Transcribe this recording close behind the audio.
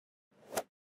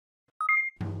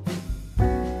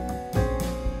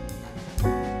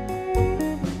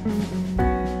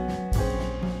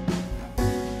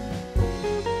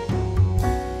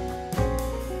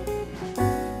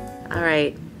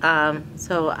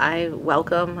So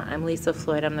I'm Lisa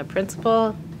Floyd, I'm the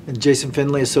principal. And Jason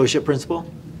Finley, associate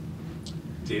principal.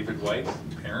 David White,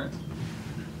 parent.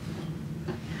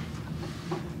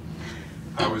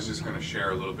 I was just going to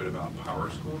share a little bit about Power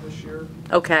School this year.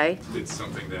 Okay. It's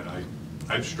something that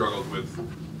I've struggled with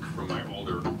from my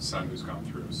older son who's gone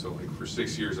through. So like for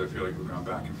 6 years, I feel like we've gone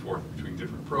back and forth between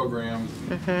different programs.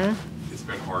 It's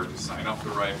been hard to sign up the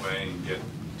right way and get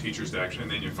teachers to actually,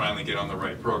 and then you finally get on the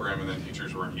right program and then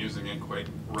teachers weren't using it quite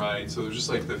right. So there's just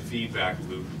like the feedback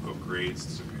loop of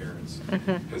grades to parents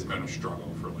has been a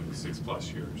struggle for like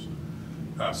 6+ years.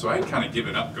 So I had kind of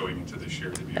given up going into this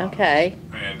year, to be honest. Okay.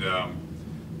 And,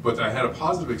 but I had a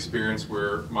positive experience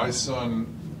where my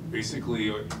son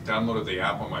basically downloaded the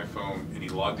app on my phone and he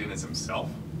logged in as himself.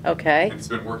 Okay. And it's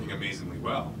been working amazingly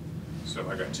well. So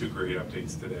I got 2 grade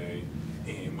updates today,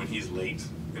 and when he's late,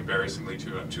 embarrassingly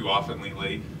too oftenly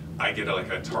late, I get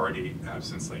a tardy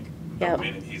absence the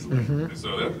minute he's late.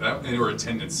 So that or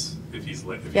attendance if he's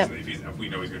late, if we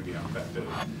know he's going to be out that day.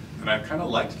 And I've kind of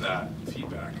liked that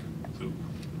feedback loop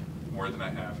more than I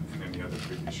have in any other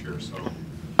previous year. So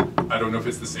I don't know if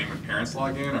it's the same when parents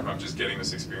log in or if I'm just getting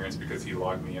this experience because he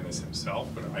logged me in as himself,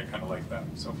 but I kind of like that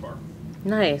so far.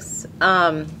 Nice.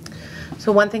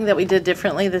 So one thing that we did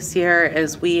differently this year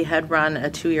is we had run a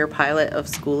 2-year pilot of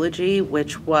Schoology,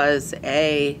 which was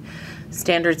a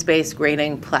standards-based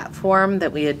grading platform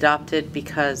that we adopted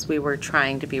because we were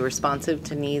trying to be responsive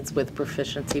to needs with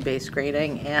proficiency-based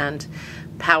grading, and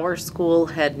Power School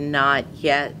had not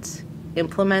yet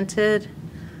implemented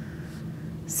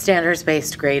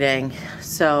standards-based grading.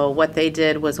 So what they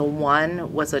did was a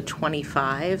 1 was a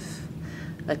 25,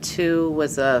 a 2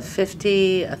 was a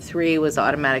 50, a 3 was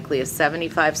automatically a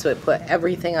 75, so it put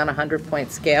everything on a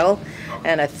 100-point scale,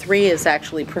 and a 3 is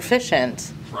actually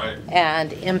proficient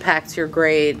and impacts your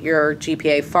grade, your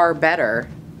GPA far better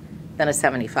than a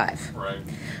 75. Right.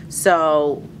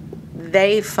 So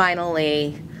they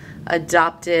finally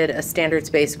adopted a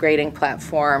standards-based grading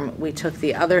platform. We took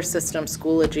the other system,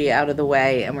 Schoology, out of the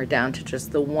way, and we're down to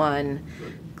just the one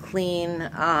clean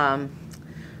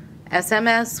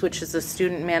SMS, which is a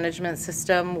student management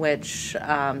system, which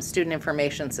student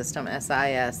information system,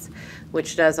 SIS,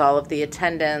 which does all of the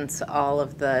attendance, all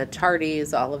of the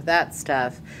tardies, all of that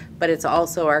stuff. But it's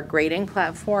also our grading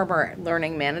platform, our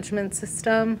learning management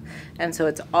system, and so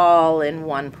it's all in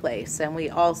one place. And we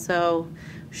also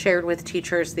shared with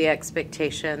teachers the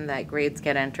expectation that grades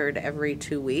get entered every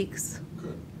 2 weeks.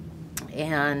 Good.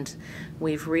 And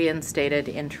we've reinstated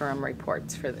interim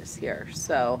reports for this year.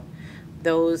 So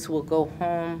those will go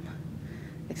home.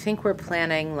 I think we're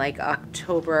planning like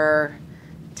October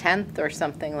 10th or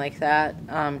something like that,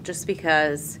 just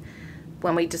because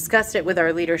when we discussed it with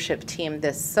our leadership team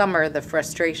this summer, the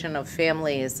frustration of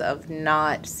families of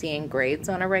not seeing grades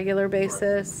on a regular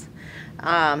basis,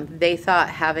 they thought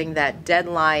having that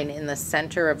deadline in the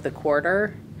center of the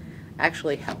quarter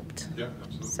actually helped. Yeah,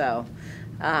 absolutely. So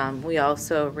we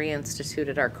also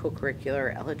reinstituted our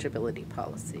co-curricular eligibility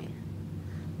policy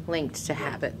linked to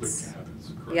habits. Linked to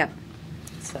habits, correct. Yep.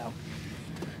 So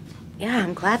yeah,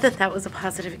 I'm glad that that was a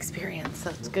positive experience.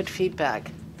 That's good feedback.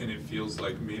 And it feels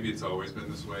like maybe it's always been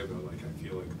this way, but like I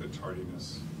feel like the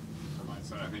tardiness for my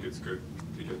son, I think it's good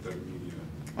to get that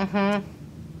immediate.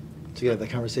 So you have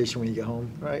that conversation when you get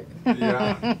home, right?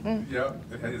 Yeah, yeah.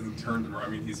 It hasn't turned. I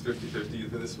mean, he's 50-50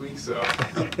 this week, so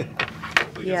hopefully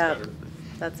it gets better.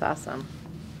 That's awesome.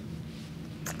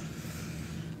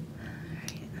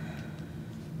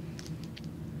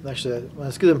 Actually, well,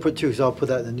 that's good input too, because I'll put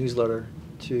that in the newsletter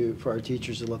for our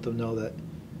teachers to let them know that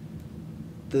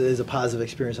there is a positive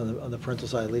experience on the parental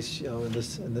side, at least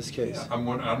in this case. Yeah, I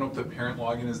don't know if the parent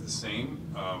login is the same.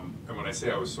 And when I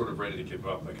say I was sort of ready to give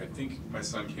up, like I think my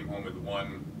son came home with it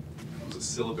was a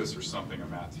syllabus or something a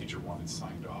math teacher wanted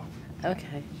signed off.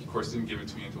 Okay. Of course, didn't give it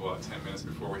to me until about 10 minutes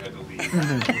before we had to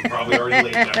leave. We were probably already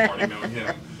late that morning knowing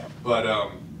him. But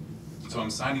so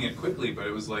I'm signing it quickly, but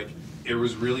it was like, it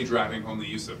was really driving home the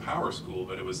use of Power School,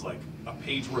 but it was like a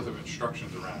page worth of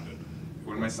instructions around it.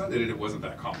 When my son did it, it wasn't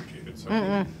that complicated. So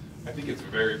I think it's a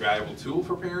very valuable tool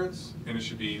for parents, and it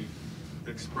should be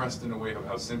expressed in a way of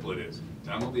how simple it is.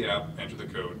 Download the app, enter the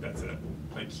code, that's it.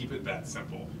 Like, keep it that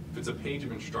simple. If it's a page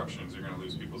of instructions, you're going to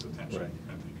lose people's attention,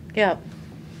 I think. Yeah.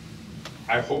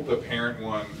 I hope the parent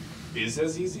one is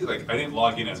as easy. Like, I didn't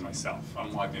log in as myself.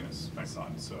 I'm logged in as my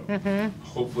son, so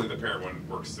hopefully the parent one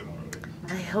works similarly.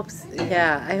 I hope so.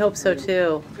 Yeah, I hope so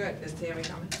too. Good. Is Tammy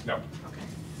coming? No. Okay.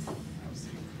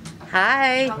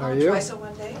 Hi. Come How are home you? twice in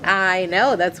one day? I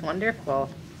know, that's wonderful.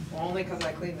 Only because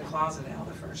I cleaned the closet out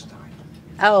the first time.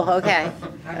 Oh, okay. I've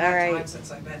All had right. time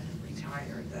since I've been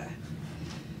retired that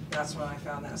that's when I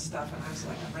found that stuff, and I was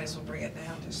like, I might as well bring it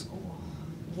down to school.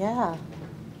 Yeah.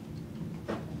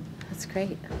 That's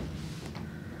great.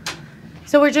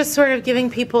 So we're just sort of giving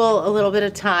people a little bit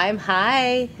of time,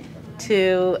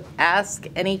 to ask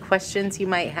any questions you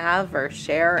might have or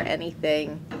share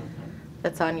anything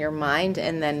that's on your mind.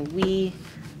 And then we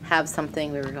have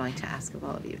something we were going to ask of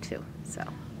all of you too, so.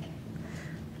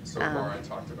 So far, I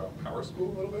talked about Power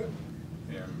School a little bit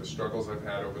and the struggles I've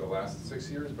had over the last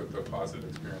 6 years, but the positive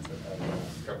experience I've had in the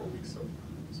last couple of weeks.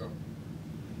 So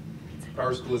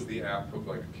Power School is the app of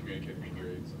like communicating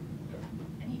grades.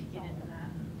 I need to get into that.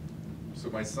 So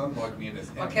my son logged me in as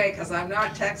M. Okay, because I'm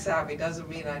not tech savvy, doesn't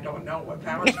mean I don't know what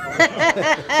Power School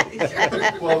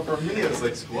is. Well, for me, it was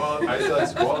like squad. I said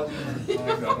squad. I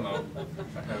don't know.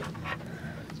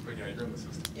 But yeah, you're in the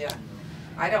system. Yeah.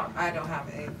 I don't have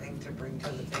anything to bring to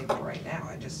the table right now.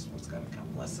 I just was gonna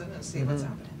come listen and see what's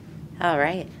happening. All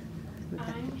right.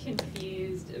 I'm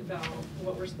confused about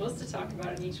what we're supposed to talk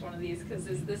about in each one of these, because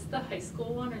is this the high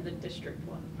school one or the district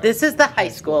one? This is the high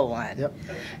school one. Yep.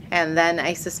 Okay. And then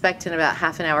I suspect in about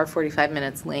half an hour, 45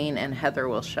 minutes, Lane and Heather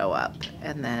will show up.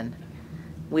 And then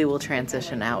we will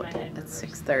transition out Kinda like in at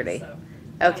reverse, 6:30. so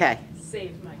Okay. I'll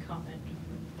save my comment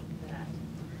for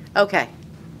that. Okay.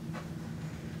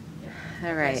 All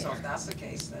Okay, right. so if that's the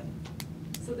case, then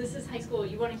So this is high school.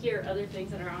 You want to hear other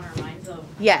things that are on our minds? So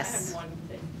Yes. I have one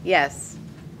thing. Yes.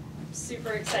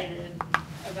 Super excited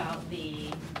about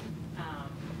the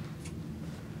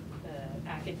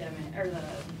academic or the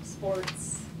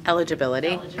sports Eligibility.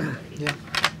 eligibility. Yeah.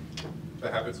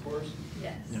 The habit scores.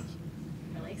 Yes. Yes.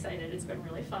 I'm really excited. It's been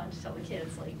really fun to tell the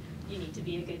kids, like, you need to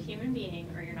be a good human being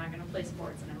or you're not going to play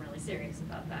sports, and I'm really serious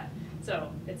about that.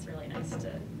 So it's really nice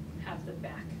to have the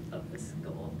back of the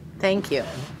school Thank you.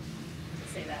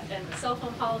 to say that. And the cell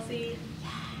phone policy,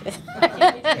 I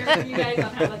can't wait to hear from you guys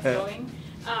on how that's going.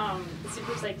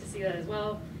 Super psyched to see that as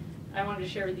well. I wanted to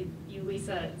share with you,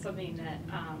 Lisa, something that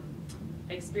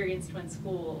I experienced when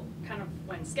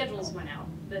when schedules went out.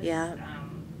 This, Yeah.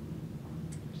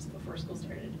 just before school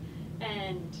started.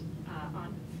 And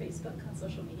on Facebook, on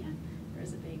social media, there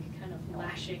was a big kind of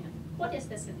lashing of, what is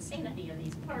this insanity of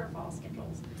these waterfall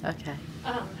schedules? Okay.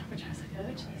 Which I was like, oh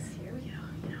geez, here we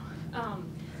go,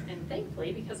 And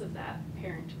thankfully, because of that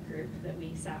parent group that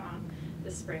we sat on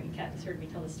this spring, Kat has heard me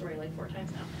tell this story like 4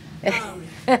 times now,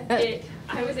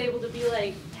 I was able to be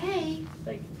like, hey,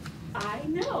 like, I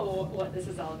know what this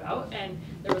is all about, and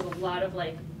there was a lot of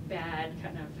like bad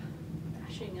kind of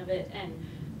bashing of it, and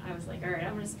I was like, all right,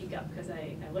 I'm gonna speak up because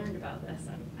I learned about this,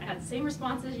 and I had the same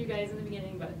response as you guys in the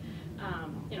beginning, but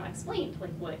I explained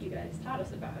like what you guys taught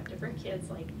us about different kids,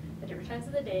 like at different times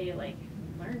of the day, like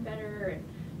learn better, and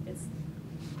it's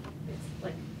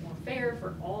like more fair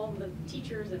for all the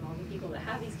teachers and all the people that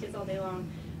have these kids all day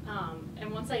long.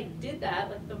 And once I did that,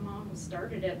 like the mom who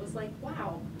started it was like,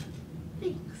 wow,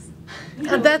 thanks.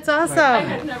 That's awesome. I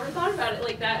had never thought about it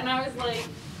like that, and I was like,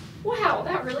 wow,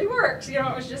 that really worked. It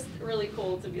was just really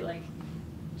cool to be like,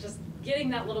 just getting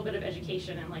that little bit of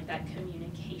education, and like that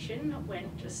communication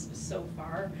went just so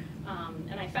far.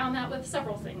 And I found that with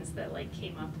several things that like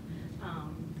came up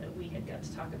that we had got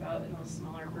to talk about in those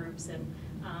smaller groups, and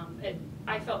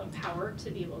I felt empowered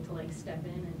to be able to like step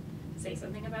in and say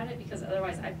something about it, because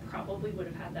otherwise I probably would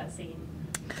have had that same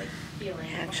like feeling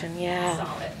Action, when yeah. I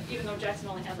saw it. Even though Jackson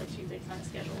only had like 2 things on his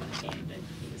schedule when it came, and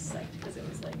he was psyched because it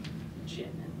was like gym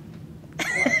and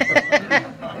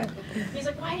he's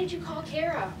like, why did you call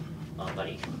Kara? Well,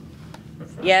 buddy.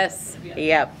 Yes.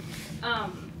 Yep.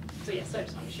 So yeah, so I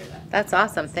just wanted to share that. That's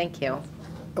awesome. Thank you.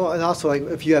 Oh, and also, like,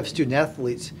 if you have student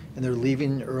athletes and they're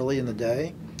leaving early in the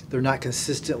day, they're not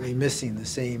consistently missing the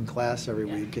same class every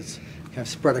Yeah. week. It's kind of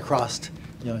spread across,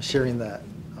 sharing that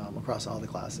across all the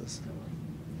classes.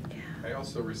 I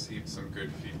also received some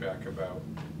good feedback about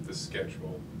the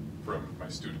schedule from my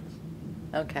students.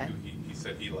 Okay. He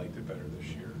said he liked it better this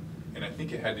year. And I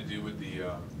think it had to do with the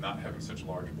not having such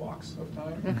large blocks of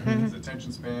time. Mhm. His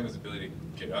attention span, his ability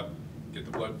to get up, get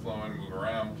the blood flowing, move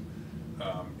around.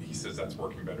 He says that's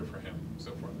working better for him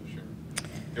so far this year.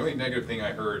 The only negative thing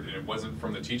I heard, and it wasn't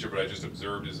from the teacher, but I just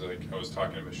observed, is like, I was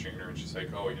talking to Ms. Shaner, and she's like,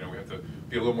 oh, we have to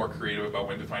be a little more creative about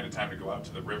when to find a time to go out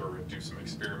to the river and do some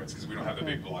experiments, because we don't have the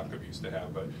big block that we used to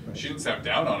have. But Right. she didn't sound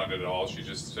down on it at all. She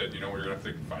just said, we're going to have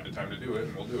to find a time to do it,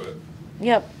 and we'll do it.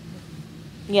 Yep.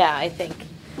 Yeah, I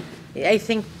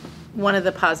think one of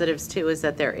the positives too is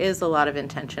that there is a lot of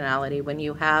intentionality. When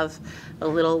you have a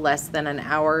little less than an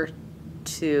hour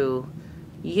to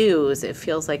use, it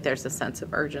feels like there's a sense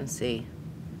of urgency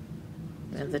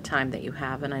in the time that you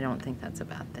have, and I don't think that's a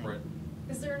bad thing. Right.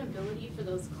 Is there an ability for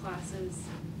those classes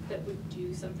that would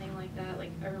do something like that?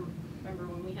 Like, remember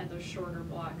when we had those shorter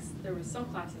blocks, there was some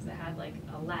classes that had like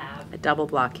a lab. A double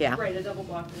block, yeah. Right, a double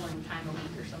block one time a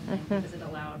week or something, Mhm. because it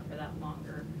allowed for that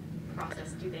longer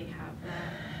process. Do they have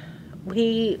that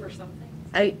We, for some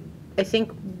things? I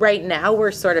think right now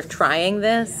we're sort of trying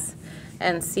this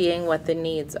and seeing what the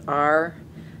needs are.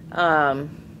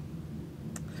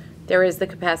 There is the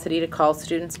capacity to call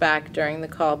students back during the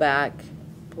callback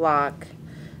block.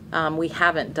 We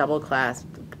haven't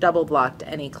double blocked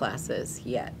any classes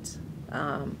yet.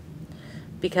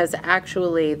 Because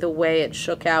actually the way it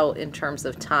shook out in terms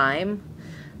of time,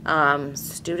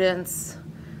 students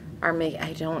are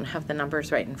I don't have the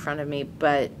numbers right in front of me,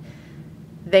 but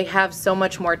they have so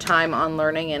much more time on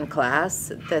learning in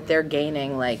class that they're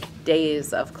gaining like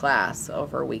days of class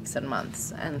over weeks and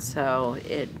months. And so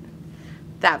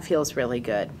that feels really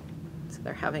good. So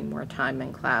they're having more time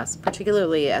in class,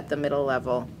 particularly at the middle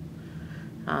level.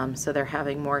 So they're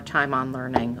having more time on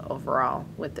learning overall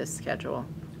with this schedule.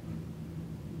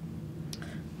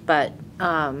 But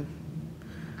the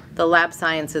lab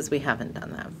sciences, we haven't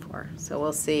done that for. So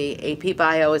we'll see. AP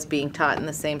Bio is being taught in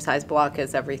the same size block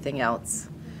as everything else.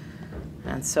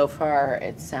 And so far,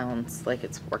 it sounds like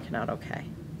it's working out okay.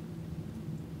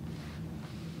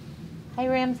 Hi,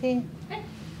 Ramsey. Hey.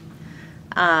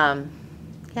 Yeah.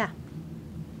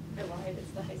 I lied,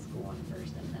 it's the high school one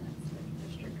first and then it's the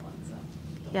district one, so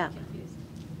don't Yeah. get confused.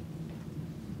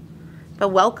 But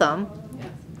welcome. Yeah.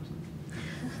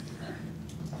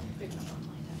 Big enough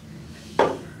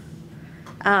online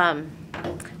time.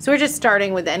 So we're just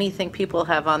starting with anything people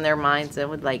have on their minds and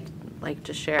would like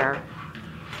to share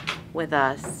with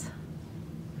us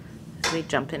as we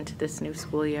jump into this new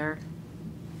school year.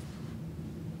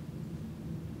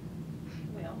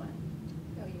 We all went.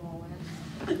 Oh, you all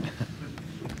went?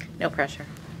 No pressure.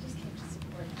 I just came to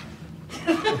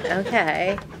support.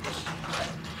 Okay.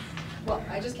 Well,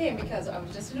 I just came because I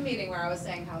was just in a meeting where I was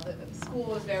saying how the school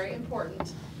was very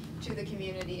important to the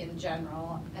community in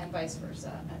general and vice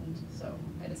versa. And so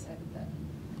I decided that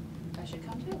I should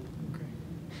come too.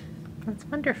 That's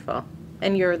wonderful.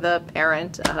 And you're the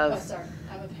parent Oh, of, sorry.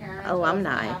 I'm a parent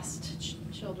alumni. of past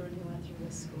children who went through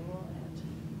this school and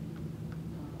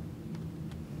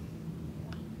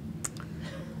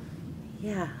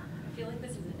yeah. I feel like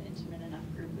this is an intimate enough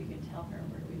group, we could tell her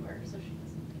where we were, so she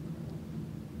doesn't think we're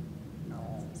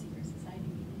some secret society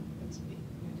meeting. It's me.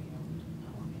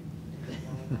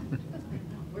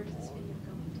 Where does this video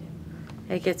go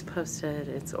into? It gets posted.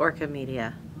 It's Orca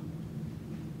Media.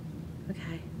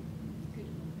 Okay. Good.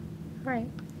 All right.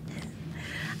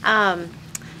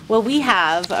 Well, we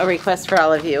have a request for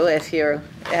all of you if you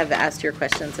have asked your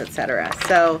questions, etc.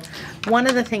 So one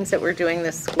of the things that we're doing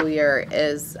this school year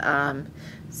is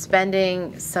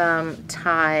spending some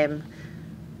time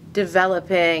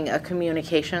developing a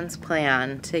communications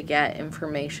plan to get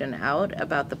information out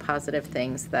about the positive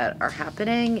things that are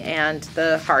happening and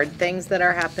the hard things that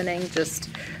are happening, just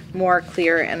more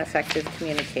clear and effective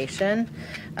communication.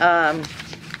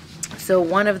 So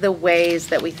one of the ways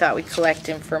that we thought we'd collect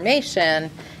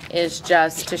information is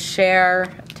just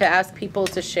to ask people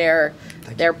to share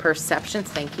their perceptions,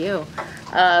 thank you,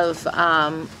 of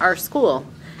our school.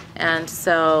 And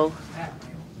so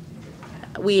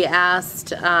we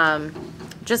asked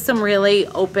just some really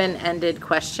open-ended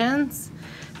questions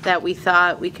that we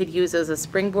thought we could use as a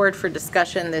springboard for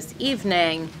discussion this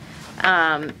evening,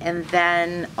 and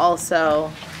then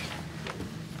also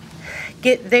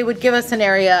they would give us an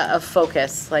area of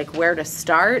focus, like where to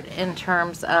start in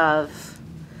terms of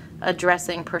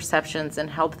addressing perceptions and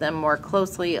help them more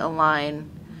closely align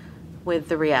with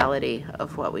the reality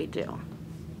of what we do.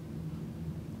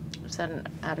 Is that an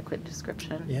adequate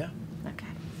description? Yeah. Okay.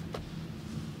 Can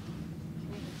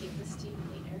we give this to you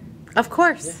later? Of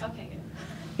course. Okay, good.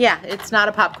 Yeah, it's not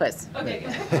a pop quiz. Okay, good.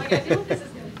 Like, I feel like this is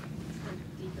gonna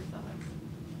be deeper thoughts.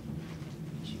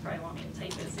 You probably want me to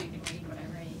type it so you can read what I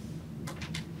write.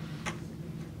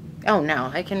 Oh,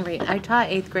 no, I can read. I taught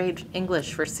 8th grade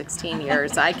English for 16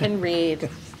 years. I can read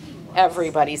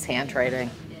everybody's handwriting.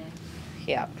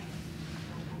 Yeah. Yeah.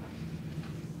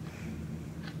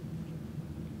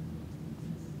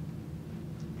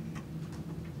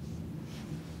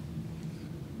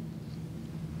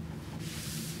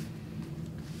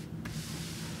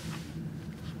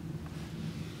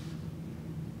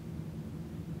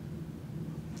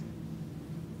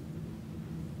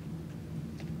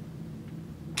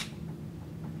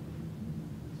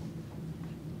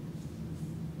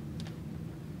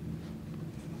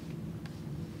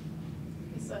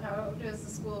 so how does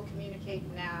the school communicate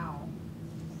now?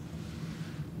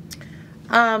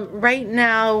 Right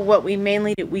now, what we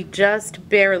mainly do, we just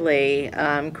barely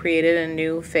created a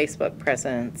new Facebook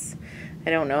presence. I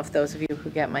don't know if those of you who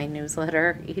get my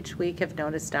newsletter each week have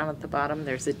noticed down at the bottom,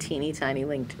 there's a teeny tiny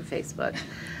link to Facebook.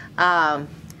 Our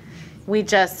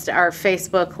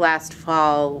Facebook last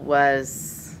fall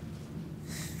was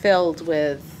filled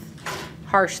with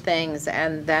harsh things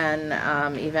and then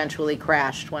eventually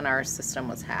crashed when our system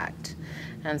was hacked.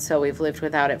 And so we've lived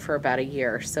without it for about a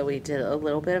year. So we did a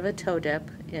little bit of a toe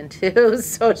dip into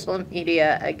social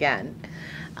media again.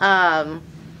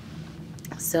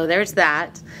 So there's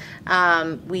that.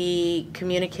 We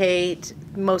communicate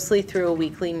mostly through a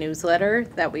weekly newsletter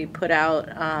that we put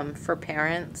out for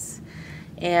parents.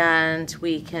 And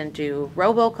we can do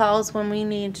robocalls when we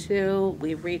need to.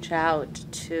 We reach out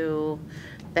to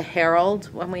the Herald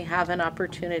when we have an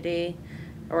opportunity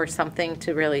or something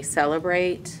to really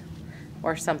celebrate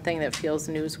or something that feels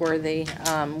newsworthy.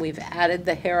 We've added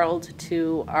the Herald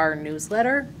to our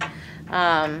newsletter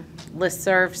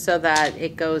listserv so that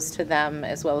it goes to them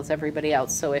as well as everybody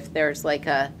else. So if there's like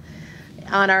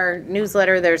on our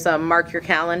newsletter, there's a mark your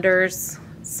calendars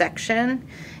section.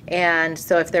 And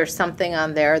so if there's something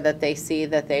on there that they see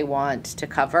that they want to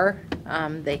cover,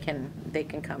 they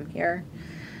can come here.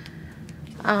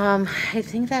 I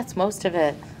think that's most of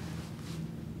it.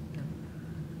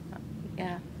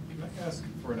 Yeah. Can I ask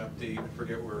for an update? I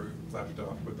forget where we left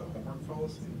off with the homework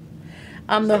policy.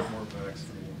 The More of the next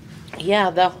meeting? Yeah,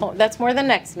 that's more the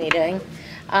next meeting.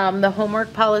 The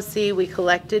homework policy, we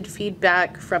collected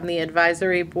feedback from the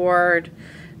advisory board.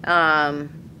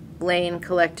 Lane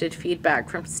collected feedback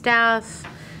from staff.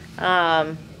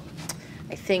 I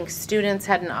think students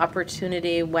had an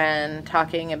opportunity when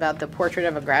talking about the portrait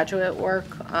of a graduate work,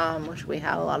 which we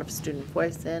had a lot of student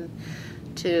voice in,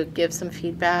 to give some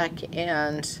feedback.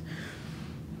 And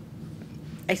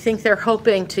I think they're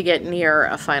hoping to get near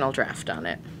a final draft on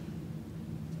it.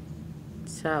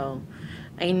 So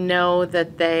I know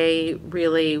that they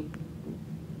really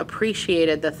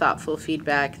appreciated the thoughtful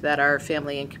feedback that our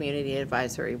Family and Community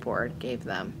Advisory Board gave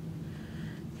them.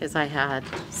 Because I had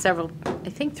several, I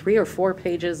think 3 or 4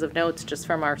 pages of notes just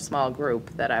from our small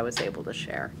group that I was able to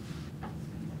share.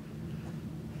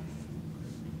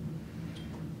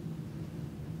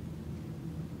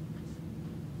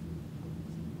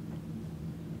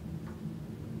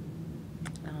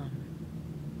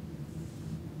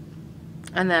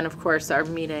 And then, of course, our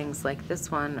meetings like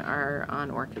this one are on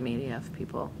Orca Media if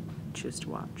people choose to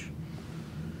watch.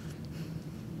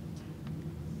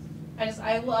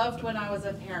 I loved when I was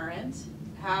a parent,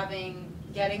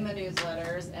 getting the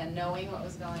newsletters and knowing what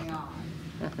was going on.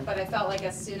 But I felt like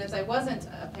as soon as I wasn't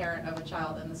a parent of a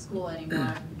child in the school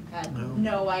anymore, I had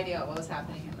no idea what was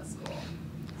happening in the school.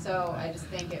 So I just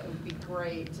think it would be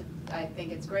great, I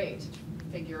think it's great to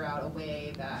figure out a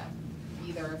way that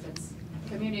either if it's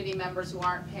community members who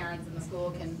aren't parents in the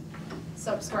school can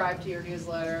subscribe to your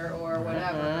newsletter or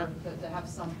whatever, to have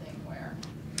something where.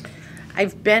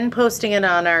 I've been posting it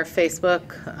on our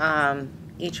Facebook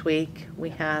each week. We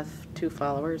have 2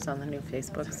 followers on the new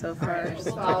Facebook so far.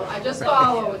 I just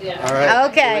followed it. All right.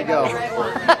 Okay. Here we go.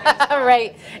 All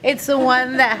right. It's the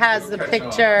one that has the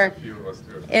picture.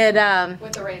 It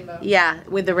With the rainbow. Yeah,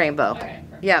 with the rainbow. Okay,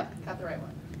 perfect. Yep. Got the right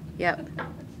one. Yep. Do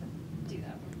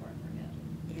that before I forget.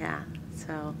 Yeah.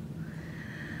 So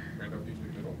Randolph usually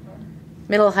middle.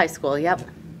 middle high school. Yep.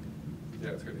 Yeah,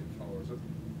 it's got 8 followers.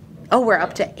 Oh, we're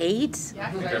up to 8? Yeah,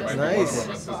 I 'cause think I that just- might be Nice. one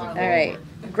of us as a All right.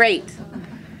 Great.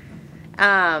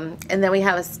 And then we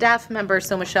have a staff member,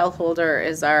 so Michelle Holder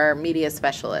is our media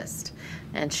specialist,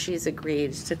 and she's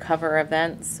agreed to cover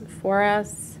events for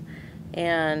us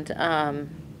and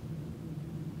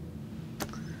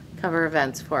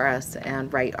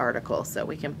write articles that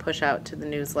we can push out to the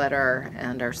newsletter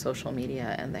and our social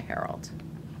media and the Herald.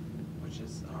 Which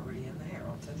is already in the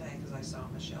Herald today, because I saw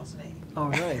Michelle's name. Oh,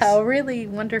 nice. Oh, really?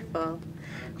 Wonderful.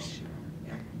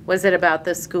 Yeah. Was it about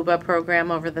the scuba program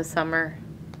over the summer?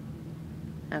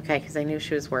 Okay, because I knew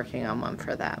she was working on one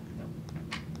for that.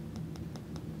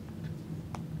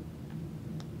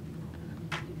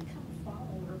 You become a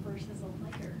follower versus a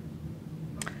liker.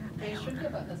 They should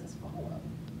give us as follow.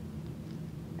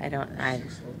 I don't, 6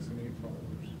 likes and 8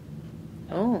 followers.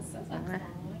 oh, It says I'm following.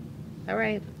 all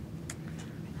right.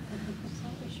 Just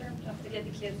want to be sure enough to get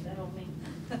the kids to help me.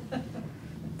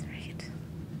 That's right.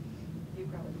 You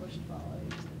probably pushed follow. You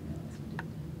just didn't realize we did.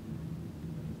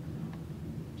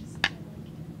 Just don't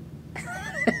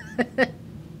like it.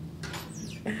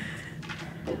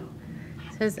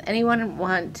 Does anyone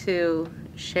want to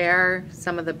share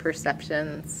some of the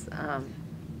perceptions that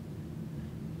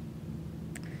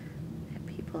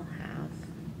people have?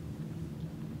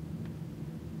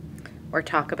 Or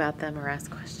talk about them or ask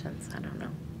questions? I don't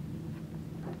know.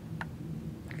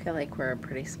 I feel like we're a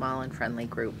pretty small and friendly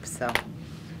group, so.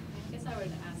 I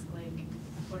would ask, like,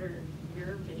 what are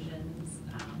your visions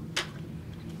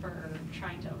for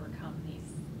trying to overcome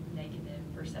these negative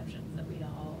perceptions that we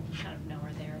all kind of know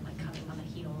are there, like coming on the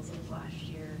heels of last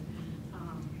year?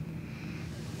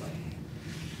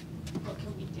 What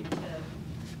can we do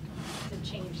to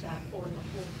change that for the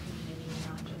whole community,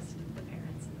 not just the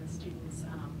parents and the students?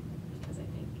 Because I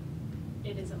think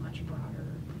it is a much broader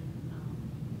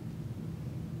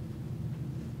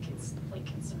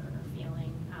concern or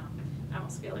feeling. I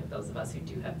almost feel like those of us who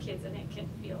do have kids in it can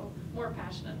feel more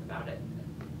passionate about it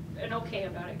and okay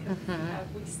about it because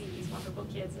we see these wonderful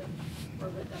kids and we're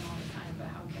with them all the time, but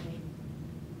how can we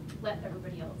let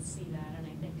everybody else see that? And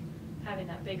I think having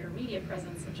that bigger media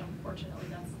presence, which unfortunately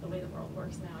that's the way the world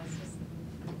works now, is just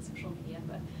social media,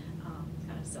 but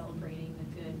kind of celebrating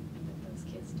the good that those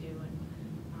kids do and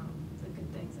the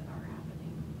good things that are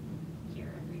happening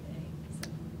here every day. So.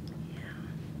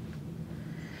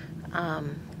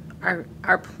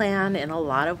 Our plan in a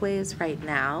lot of ways right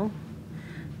now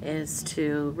is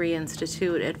to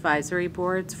reinstitute advisory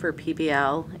boards for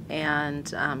PBL, and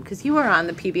because you were on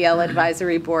the PBL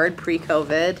advisory board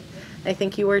pre-COVID, I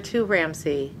think you were too,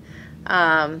 Ramsey.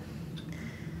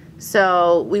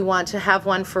 So we want to have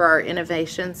one for our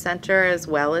innovation center as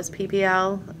well as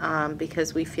PBL,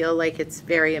 because we feel like it's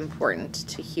very important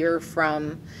to hear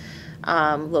from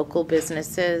local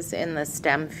businesses in the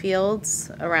STEM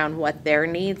fields around what their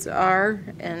needs are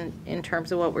and in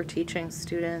terms of what we're teaching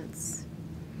students.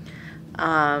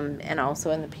 And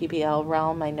also in the PBL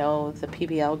realm, I know the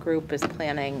PBL group is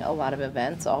planning a lot of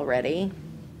events already.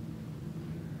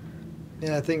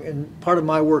 Yeah, I think, and part of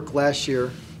my work last year,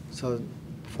 so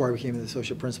before I became the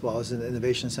associate principal, I was in the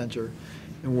innovation center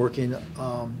and working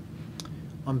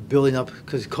on building up,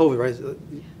 because COVID, right,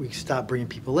 we stopped bringing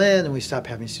people in and we stopped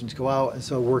having students go out, and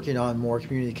so working on more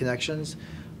community connections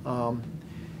and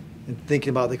thinking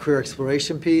about the career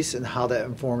exploration piece and how that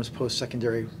informs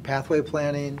post-secondary pathway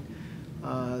planning.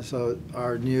 So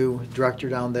our new director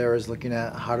down there is looking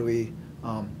at how do we,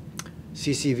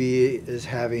 CCV is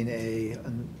having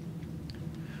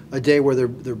a day where they're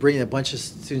bringing a bunch of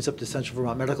students up to Central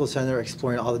Vermont Medical Center,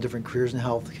 exploring all the different careers in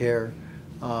healthcare,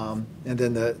 and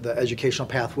then the educational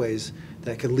pathways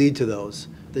that could lead to those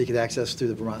that you could access through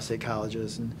the Vermont State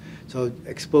Colleges. And so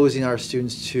exposing our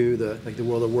students to the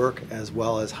world of work as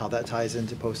well as how that ties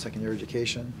into post-secondary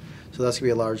education. So that's going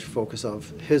to be a large focus of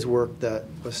his work that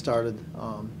was started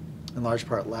in large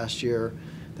part last year.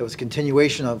 That was a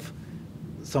continuation of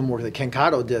some work that Ken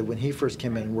Cotto did when he first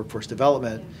came in workforce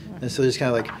development. And so just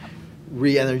kind of like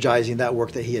re-energizing that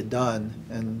work that he had done.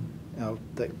 And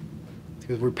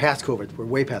because we're past COVID, we're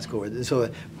way past COVID. And so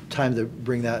time to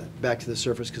bring that back to the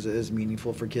surface because it is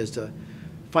meaningful for kids to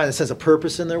find a sense of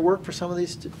purpose in their work for some of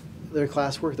these, their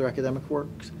classwork, their academic work,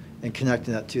 and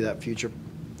connecting that to that future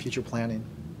planning.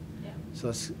 Yeah. So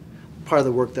that's part of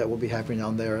the work that will be happening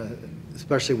down there,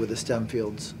 especially with the STEM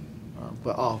fields,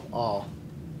 but all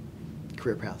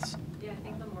career paths. Yeah, I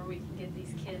think the more we can get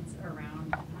these kids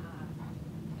around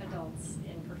adults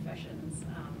in professions,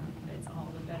 it's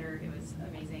all the better. It was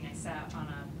amazing. I sat on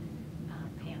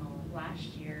a panel last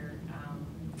year.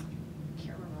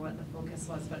 Can't remember what the focus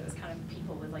was, but it was kind of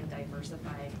people with like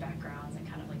diversified backgrounds and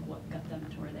kind of like what got them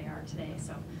to where they are today.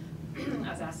 So I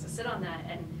was asked to sit on that,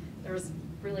 and there was a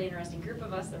really interesting group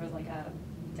of us. There was like a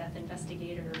death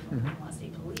investigator from Vermont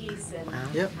State Police, and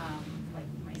like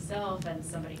myself, and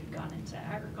somebody who'd gone into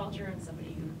agriculture, and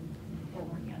somebody who were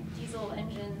working on diesel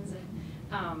engines,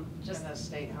 and just the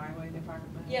state highway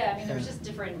department. Yeah, I mean, there was just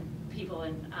different people,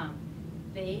 and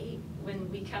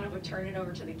when we kind of would turn it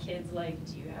over to the kids, like,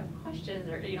 do you have questions,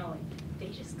 or like they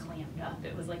just clammed up.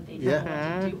 It was like they didn't know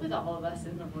what to do with all of us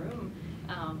in the room,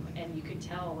 and you could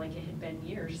tell like it had been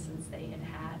years since they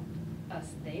had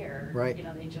us there. Right.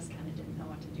 They just kind of didn't know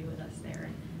what to do with us there.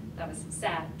 And that was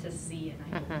sad to see, and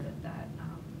I hope that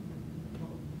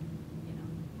will,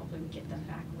 hopefully we get them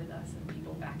back with us and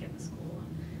people back in the school.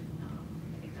 And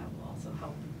I think that will also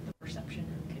help the perception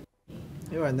of the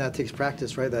community. And that takes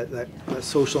practice, right? That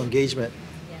social engagement.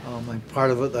 Yeah.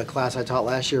 Part of the class I taught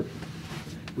last year,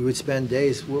 we would spend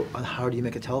days on how do you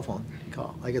make a telephone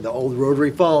call. I get the old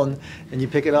rotary phone, and you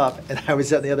pick it up, and I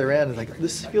was at the other end, and like,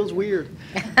 this feels weird.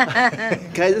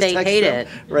 They hate it.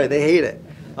 Right, they hate it.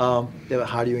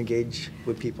 How do you engage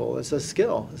with people? It's a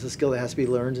skill. It's a skill that has to be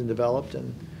learned and developed,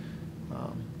 and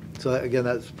so again,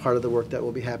 that's part of the work that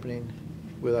will be happening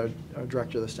with our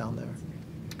director that's down there.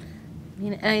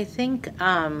 I think,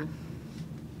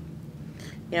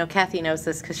 Kathy knows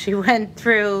this because she went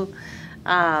through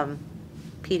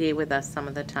PD with us some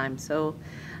of the time. So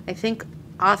I think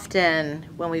often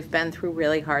when we've been through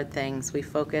really hard things, we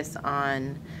focus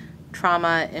on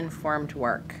trauma-informed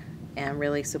work and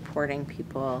really supporting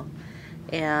people.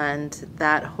 And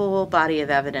that whole body of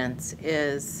evidence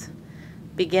is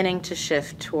beginning to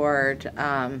shift toward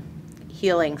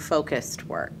healing-focused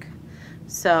work.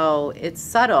 So it's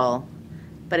subtle,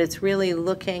 but it's really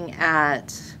looking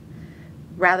at,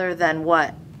 rather than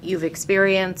what you've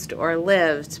experienced or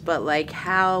lived, but like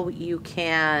how you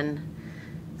can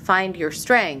find your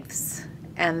strengths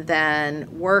and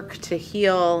then work to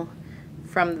heal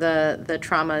from the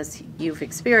traumas you've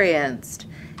experienced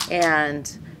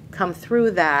and come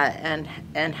through that,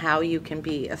 and how you can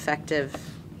be effective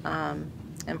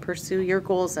and pursue your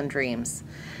goals and dreams.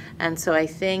 And so I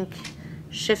think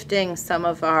shifting some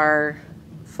of our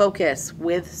focus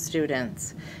with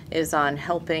students is on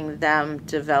helping them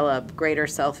develop greater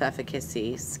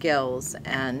self-efficacy skills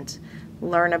and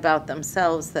learn about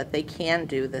themselves, that they can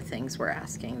do the things we're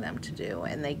asking them to do,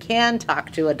 and they can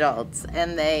talk to adults,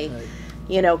 and they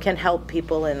can help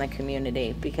people in the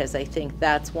community, because I think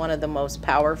that's one of the most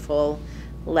powerful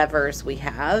levers we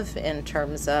have in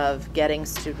terms of getting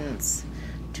students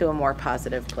to a more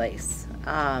positive place.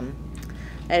 I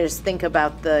just think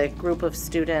about the group of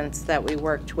students that we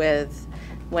worked with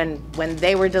when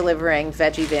they were delivering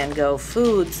Veggie Van Go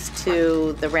foods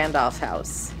to the Randolph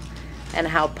house, and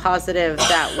how positive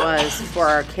that was for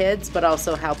our kids, but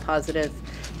also how positive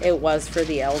it was for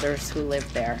the elders who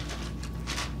lived there.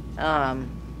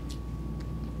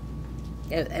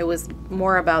 It was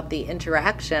more about the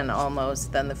interaction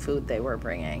almost than the food they were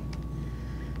bringing,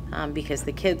 because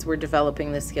the kids were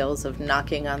developing the skills of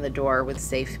knocking on the door with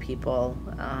safe people,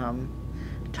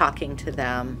 talking to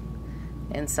them.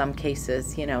 In some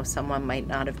cases, someone might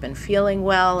not have been feeling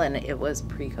well, and it was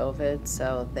pre-COVID,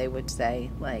 so they would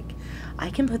say, like, I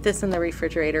can put this in the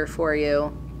refrigerator for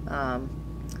you.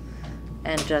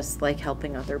 And just like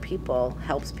helping other people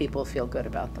helps people feel good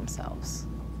about themselves,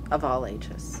 of all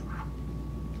ages.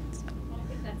 I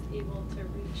think that's able to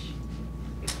reach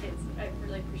the kids. I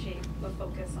really appreciate the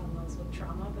focus on those with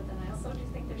trauma, but then I also do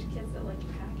think there's kids that kind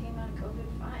of came out of COVID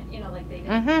fine. They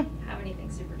didn't have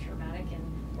anything super traumatic,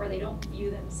 or they don't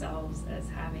view themselves as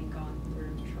having gone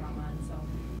through trauma,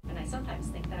 and I sometimes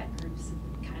think that group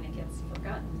kind of gets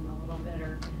forgotten a little bit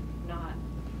or not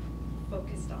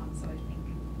focused on. So I think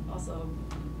also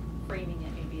framing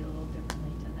it maybe a little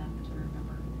differently to them to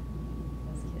remember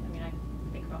those kids. I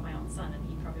think about my own son, and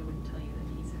he probably wouldn't tell you that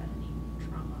he's had any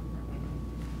trauma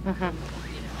from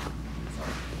so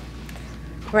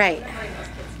Right. whatever those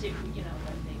kids do,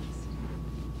 that they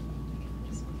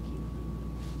just want to keep.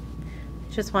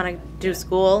 Just want to do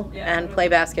school and play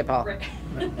basketball. Right.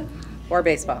 Or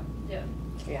baseball. Yeah.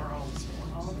 Yeah. Or all the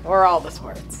sports. Or all the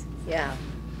sports. Yeah.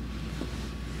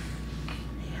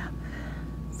 Yeah.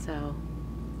 So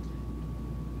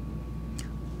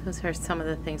those are some of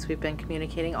the things we've been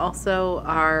communicating. Also,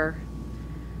 our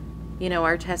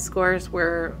test scores,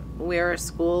 we're a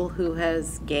school who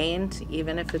has gained,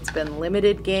 even if it's been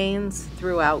limited gains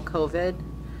throughout COVID.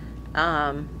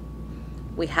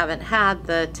 We haven't had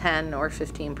the 10 or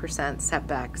 15%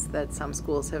 setbacks that some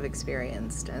schools have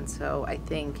experienced. And so I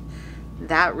think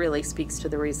that really speaks to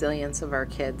the resilience of our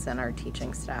kids and our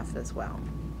teaching staff as well.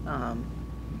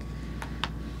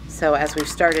 So as we've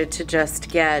started to just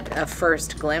get a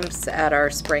first glimpse at our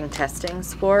spring testing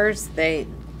scores,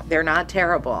 they're not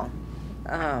terrible.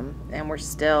 And we're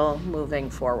still moving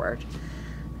forward.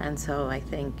 And so I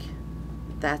think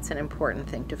that's an important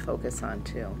thing to focus on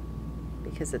too,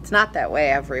 because it's not that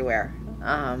way everywhere.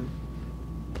 And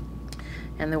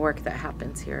the work that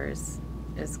happens here is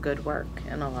good work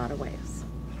in a lot of ways.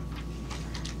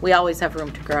 We always have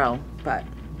room to grow, but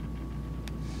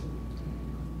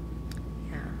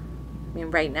yeah.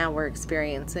 Right now we're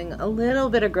experiencing a little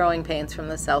bit of growing pains from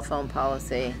the cell phone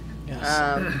policy. Yes.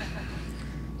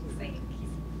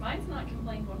 Mine's not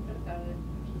complaining one bit about it.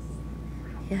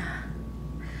 Yeah.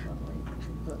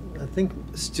 I think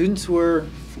students were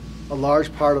a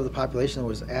large part of the population that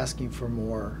was asking for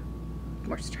more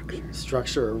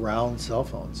structure around cell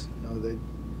phones.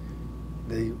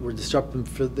 They were disrupting.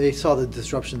 They saw the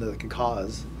disruption that it could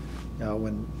cause.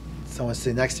 When someone's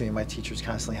sitting next to me, my teachers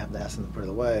constantly have to ask them to put it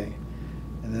away,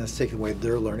 and then it's taking away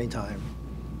their learning time.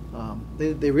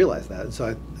 They realize that, and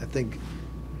so I think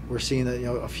we're seeing that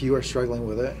a few are struggling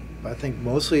with it, but I think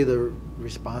mostly the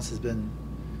response has been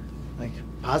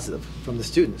positive from the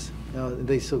students.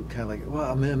 They still kind of well,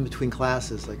 I'm in between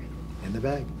classes, in the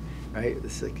bag, right?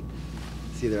 It's it's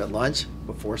either at lunch,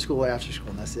 before school, or after school,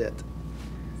 and that's it.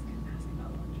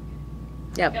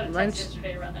 Yeah, I got a text lunch.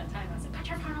 yesterday around that time. I said, "Put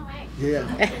your phone away."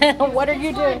 Yeah. What are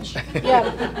you doing? Lunch.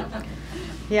 Yeah.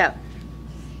 Yeah.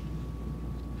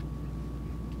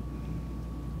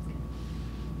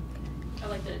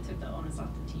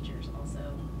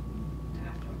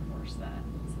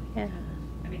 Yeah.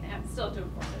 I mean, they have still have to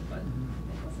enforce it, but it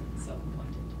wasn't so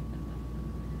pointed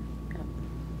at them.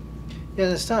 Yeah,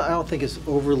 and it's not, I don't think it's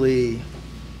overly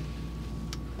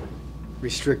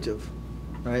restrictive,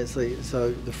 right? It's like,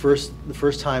 so the first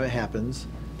time it happens,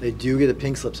 they do get a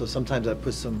pink slip, so sometimes I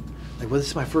put some, like, well, this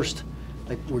is my first,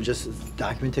 like, we're just, it's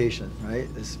documentation, right?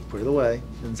 Just put it away,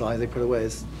 and as long as they put it away,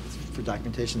 it's for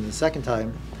documentation. And the second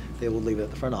time, they will leave it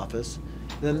at the front office.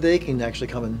 Then they can actually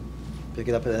come and pick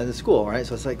it up at the end of school, right?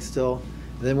 So it's like still,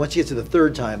 and then once you get to the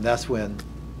third time, that's when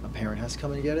a parent has to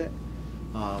come and get it.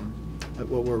 But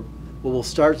what we'll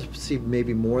start to see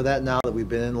maybe more of that now that we've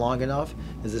been in long enough,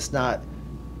 is it's not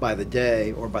by the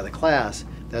day or by the class,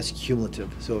 that's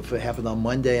cumulative. So if it happened on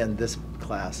Monday in this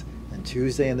class, and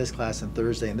Tuesday in this class, and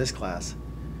Thursday in this class,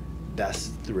 that's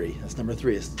 3. That's number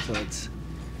 3. So it's,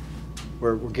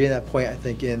 we're getting that point, I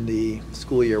think, in the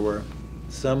school year where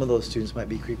some of those students might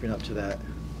be creeping up to that.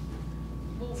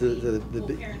 Will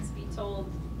parents be told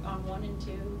on 1 and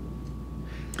 2?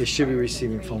 They should be Or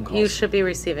receiving 3? phone calls. You should be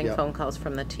receiving Yep. phone calls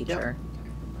from the teacher.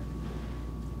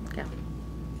 Yeah.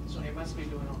 So he must be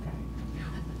doing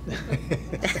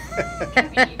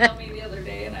Kathy emailed me the other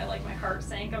day, and my heart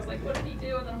sank. I was like, what did he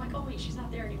do? And then I'm like, oh wait, she's not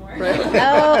there anymore.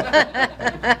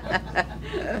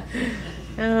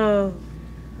 Oh. Oh.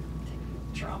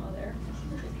 Trauma there.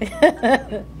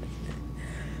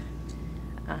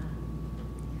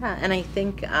 Yeah, and I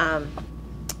think the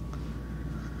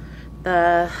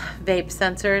vape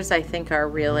sensors, I think, are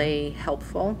really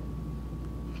helpful.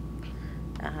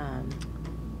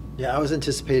 Yeah, I was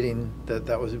anticipating that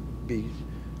that would be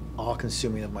all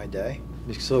consuming of my day.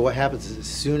 So what happens is, as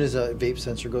soon as a vape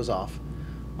sensor goes off,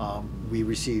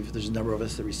 there's a number of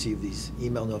us that receive these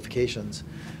email notifications,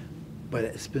 but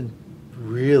it's been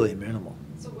really minimal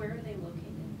So where are they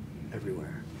located?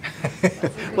 everywhere. Put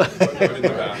in the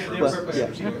bathroom. Well, yeah.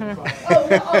 Oh,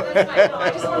 that's fine. No,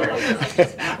 I just wondered if it was like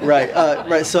just bathroom.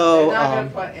 Right, so. They're not gonna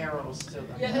put arrows to them.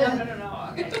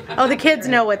 Yeah, no, okay. Oh, the kids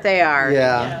know what they are.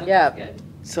 Yeah. Yep. Good.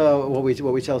 So what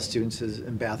we tell students is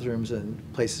in bathrooms and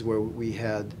places where we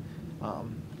had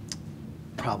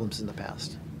problems in the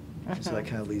past. So that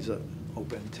kind of leaves it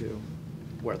open to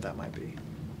where that might be.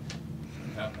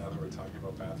 Now that we're talking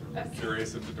about bathrooms, I'm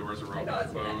curious if the doors are open or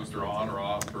closed or on or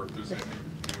off, or if there's anything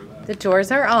to do with that. The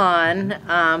doors are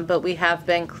on, but we have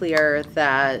been clear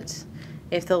that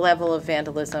if the level of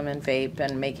vandalism and vape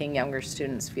and making younger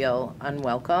students feel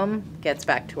unwelcome gets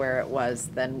back to where it was,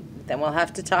 then we'll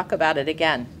have to talk about it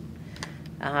again,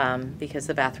 because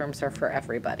the bathrooms are for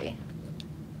everybody.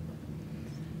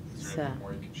 Is there So. anything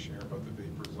more you can share about the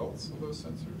vape results of those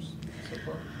sensors so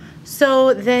far?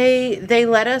 So they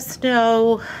let us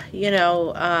know, they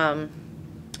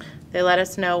let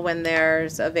us know when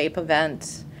there's a vape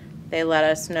event. They let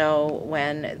us know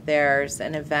when there's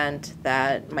an event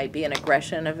that might be an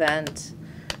aggression event,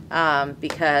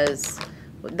 because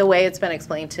the way it's been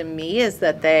explained to me is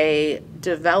that they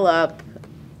develop,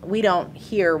 we don't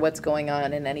hear what's going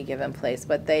on in any given place,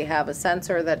 but they have a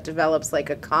sensor that develops like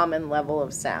a common level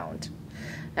of sound.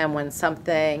 And when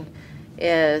something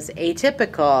is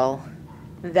atypical,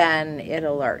 then it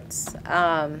alerts.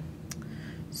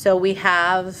 So we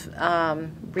have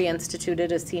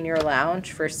reinstituted a senior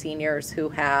lounge for seniors who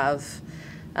have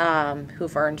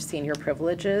who've earned senior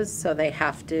privileges. So they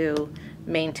have to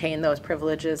maintain those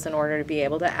privileges in order to be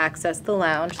able to access the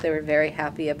lounge. They were very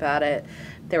happy about it.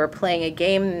 They were playing a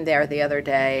game there the other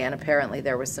day, and apparently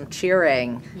there was some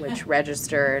cheering, which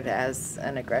registered as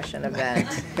an aggression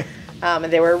event. And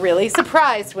they were really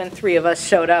surprised when 3 of us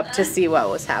showed up to see what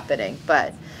was happening.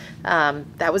 But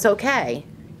that was okay.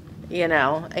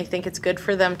 I think it's good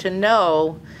for them to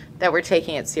know that we're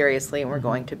taking it seriously and we're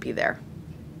going to be there.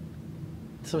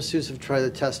 Some students have tried to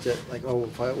test it, like, oh,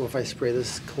 if I spray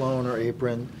this cologne or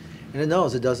apron, and it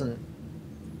knows it doesn't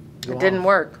go It didn't off.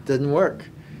 work. Didn't work.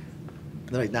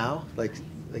 They're like, now? Like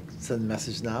send a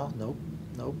message now? Nope.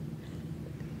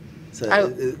 So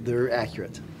they're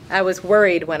accurate. I was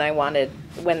worried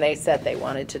when they said they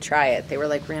wanted to try it. They were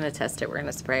like, we're going to test it. We're going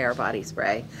to spray our body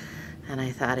spray. And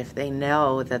I thought, if they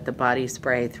know that the body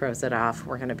spray throws it off,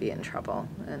 we're going to be in trouble.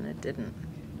 And it didn't.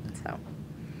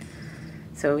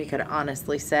 So we could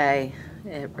honestly say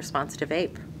it responds to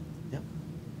vape. Yep.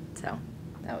 So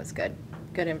that was good.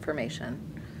 Good information.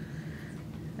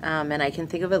 And I can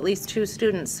think of at least 2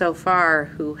 students so far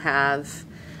who have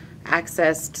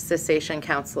accessed cessation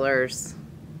counselors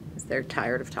because they're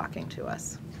tired of talking to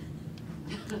us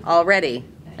already.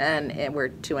 And we're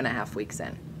 2.5 weeks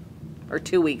in. Or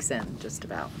 2 weeks in, just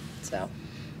about. So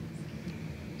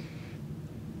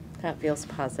that feels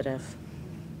positive.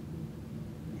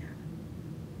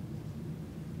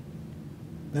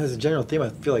 As a general theme, I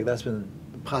feel like that's been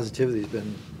positivity has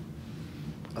been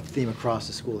a theme across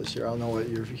the school this year. I don't know what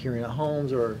you're hearing at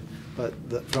homes but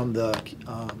from the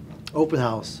open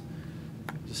house,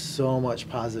 just so much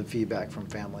positive feedback from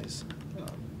families.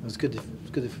 It was good to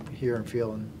hear and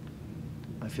feel, and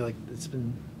I feel like it's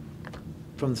been,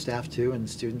 from the staff too and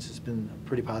students, it's been a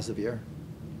pretty positive year.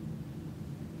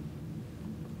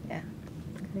 Yeah,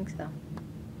 I think so.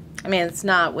 I mean, it's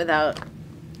not without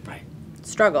Right.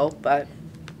 struggle, but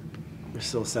We're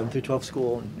still a 7 through 12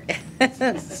 school,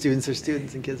 and students are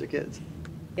students and kids are kids.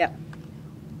 yep.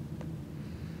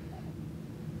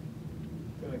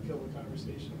 Gonna kill the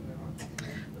conversation now.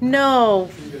 No.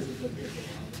 You guys have been here for a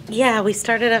while. Yeah, we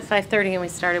started at 5:30 and we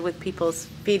started with people's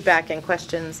feedback and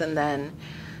questions, and then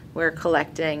we're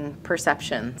collecting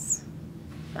perceptions.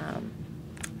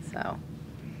 So,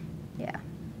 yeah.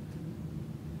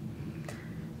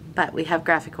 But we have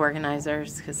graphic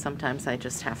organizers because sometimes I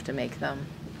just have to make them.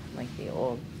 Like the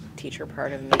old teacher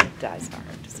part of me dies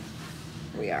hard. So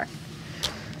we are.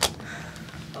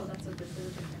 Oh, that's what this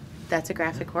is. That's a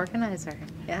graphic organizer.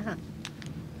 Yeah.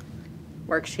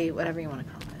 Worksheet, whatever you want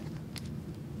to call it.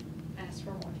 Ask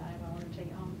for more time, I want to take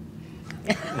it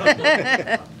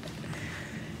home.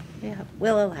 Yeah,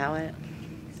 we'll allow it.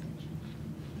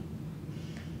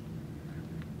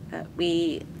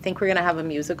 We think we're going to have a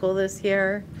musical this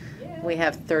year. We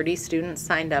have 30 students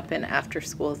signed up in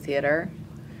after-school theater.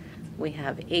 We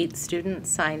have 8 students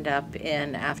signed up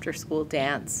in after-school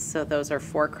dance, so those are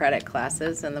 4-credit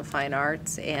classes in the fine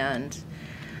arts, and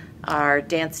our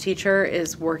dance teacher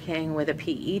is working with a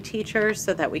PE teacher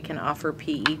so that we can offer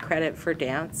PE credit for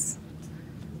dance.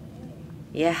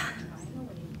 Yeah.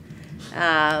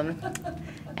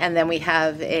 And then we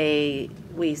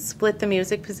split the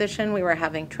music position. We were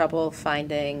having trouble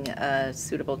finding a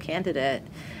suitable candidate.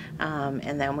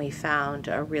 And then we found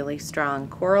a really strong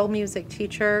choral music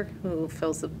teacher who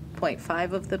fills the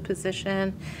 0.5 of the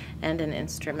position, and an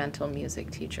instrumental music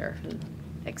teacher who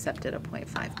accepted a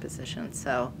 0.5 position.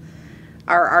 So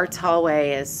our arts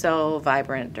hallway is so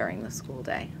vibrant during the school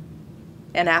day.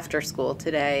 And after school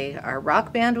today, our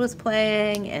rock band was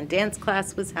playing and dance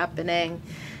class was happening,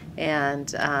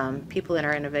 and people in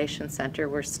our innovation center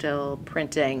were still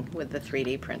printing with the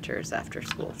 3D printers after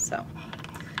school. So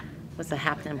it was a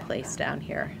happening place down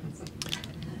here.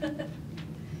 And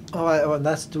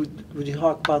would you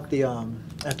talk about the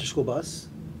after-school bus?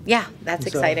 Yeah, that's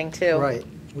And so- exciting too. Right,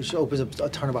 which opens up a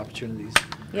ton of opportunities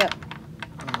Yep.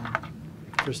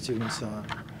 for students. You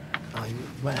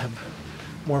might have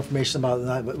more information about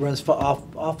that, but runs for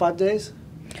all 5 days?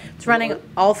 It's running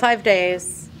all 5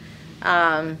 days.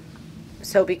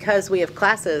 So because we have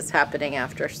classes happening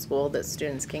after school that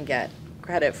students can get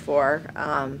credit for,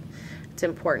 it's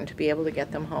important to be able to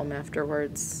get them home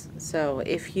afterwards. So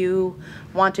if you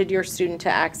wanted your student to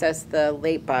access the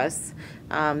late bus,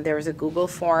 there is a Google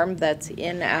form that's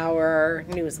in our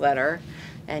newsletter,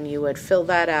 and you would fill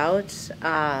that out,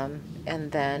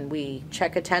 and then we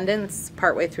check attendance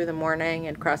partway through the morning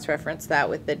and cross-reference that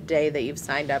with the day that you've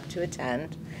signed up to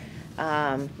attend.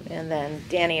 And then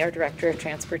Danny, our Director of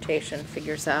Transportation,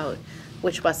 figures out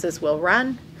which buses will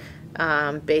run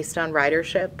based on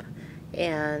ridership,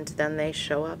 and then they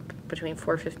show up between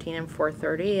 4:15 and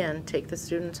 4:30 and take the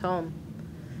students home.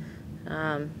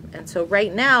 And so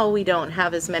right now, we don't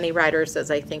have as many riders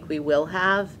as I think we will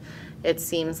have. It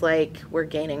seems like we're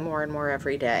gaining more and more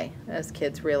every day as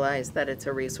kids realize that it's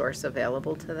a resource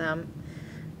available to them.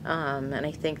 And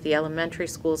I think the elementary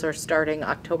schools are starting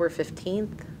October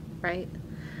 15th, right?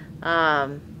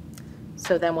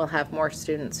 So then we'll have more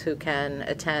students who can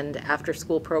attend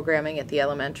after-school programming at the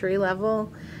elementary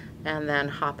level and then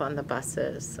hop on the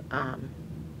buses and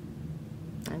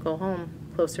go home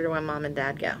closer to when mom and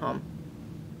dad get home.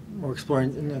 We're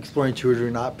exploring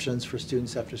tutoring options for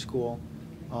students after school.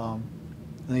 And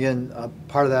again,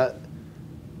 part of that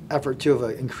effort too of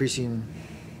increasing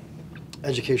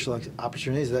educational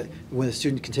opportunities, that when a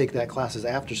student can take that classes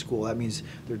after school, that means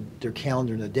their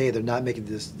calendar in the day, they're not making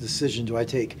this decision, do I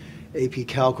take AP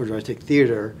Calc or do I take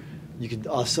theater? You could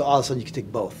also, all of a sudden you can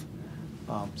take both.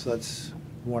 So that's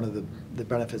one of the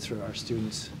benefits for our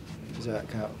students, is that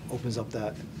kind of opens up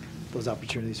those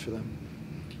opportunities for them.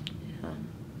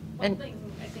 One thing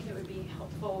I think it would be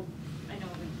helpful, I know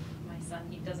with my son,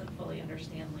 he doesn't fully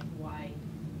understand like why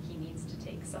he needs to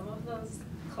take some of those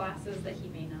classes that he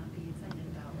may not be excited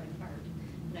about, like art.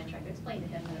 And I tried to explain to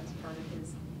him that it's part of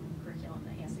his curriculum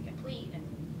that he has to complete, and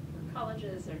for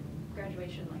colleges or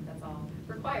graduation, like that's all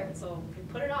required. So if you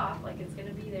put it off, like it's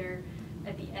gonna be there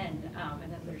at the end,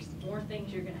 and then there's more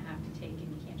things you're gonna have to take,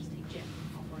 and you can't just take gym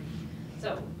all morning.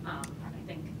 So I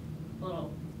think a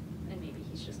little, and maybe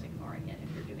he's just ignoring it.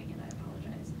 If you're doing it, I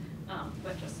apologize.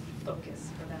 but just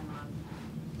focus for them on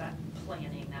that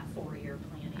planning, that 4-year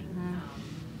planning,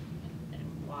 and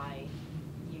why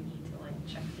you need to like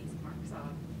check these marks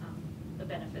off, the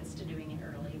benefits to doing it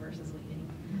early versus waiting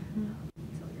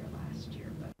until your last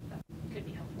year, but that could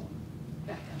be helpful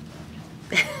back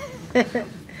end.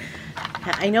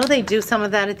 I know they do some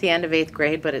of that at the end of 8th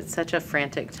grade, but it's such a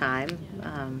frantic time.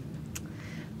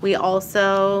 We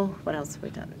also, what else have we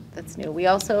done that's new? We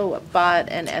also bought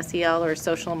an SEL or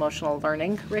social emotional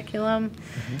learning curriculum.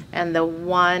 And the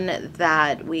one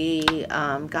that we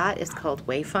got is called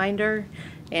Wayfinder.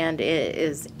 And it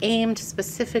is aimed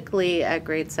specifically at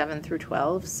grades 7 through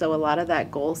 12. So a lot of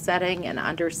that goal setting and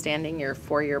understanding your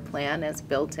 4-year plan is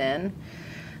built in.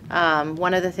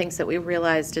 One of the things that we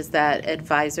realized is that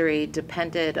advisory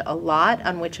depended a lot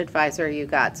on which advisor you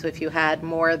got. So if you had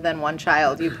more than one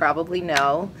child, you probably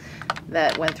know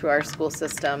that went through our school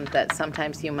system that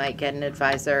sometimes you might get an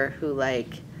advisor who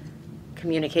like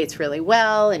communicates really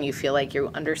well and you feel like you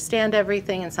understand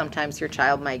everything, and sometimes your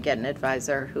child might get an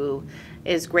advisor who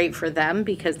is great for them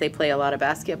because they play a lot of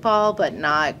basketball but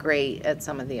not great at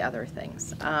some of the other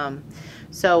things.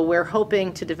 So we're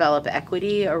hoping to develop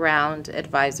equity around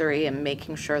advisory and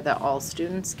making sure that all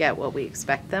students get what we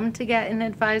expect them to get in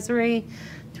advisory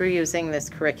through using this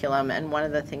curriculum. And one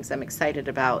of the things I'm excited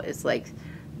about is like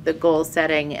the goal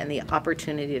setting and the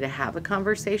opportunity to have a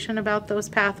conversation about those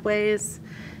pathways.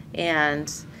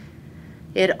 And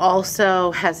it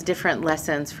also has different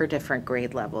lessons for different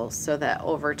grade levels so that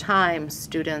over time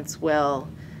students will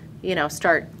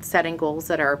start setting goals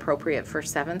that are appropriate for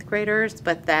 7th graders,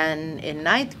 but then in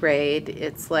 9th grade,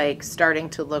 it's like starting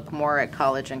to look more at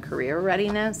college and career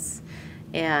readiness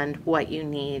and what you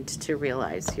need to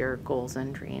realize your goals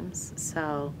and dreams.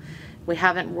 So we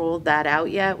haven't rolled that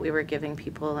out yet. We were giving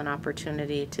people an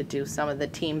opportunity to do some of the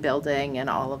team building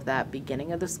and all of that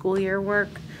beginning of the school year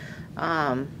work,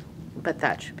 but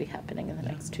that should be happening in the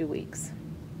next 2 weeks.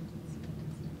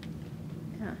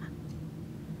 Yeah.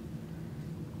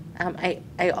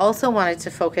 I also wanted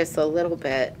to focus a little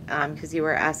bit, because you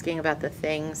were asking about the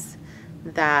things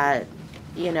that,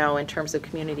 in terms of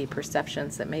community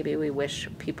perceptions that maybe we wish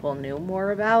people knew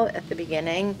more about at the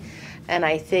beginning. And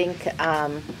I think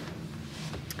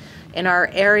in our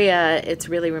area, it's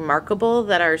really remarkable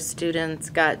that our students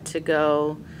got to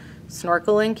go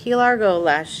snorkel in Key Largo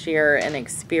last year and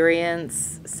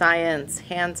experience science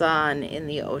hands-on in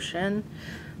the ocean.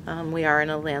 We are in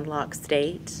a landlocked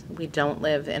state. We don't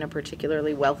live in a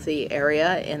particularly wealthy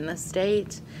area in the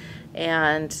state.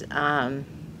 And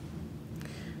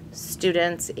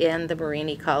students in the marine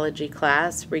ecology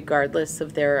class, regardless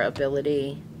of their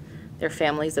ability, their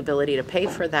family's ability to pay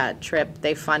for that trip,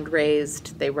 they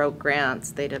fundraised, they wrote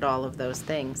grants, they did all of those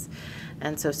things.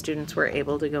 And so students were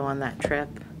able to go on that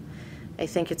trip. I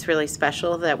think it's really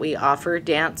special that we offer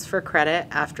dance for credit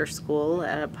after school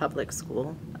at a public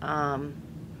school.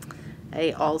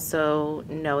 I also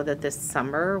know that this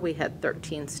summer we had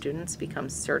 13 students become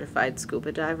certified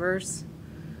scuba divers,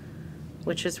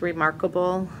 which is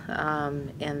remarkable,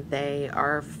 and they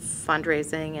are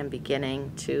fundraising and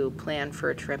beginning to plan for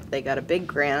a trip. They got a big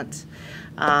grant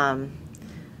that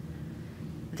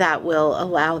will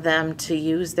allow them to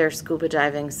use their scuba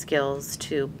diving skills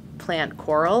to plant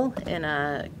coral in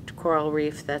a coral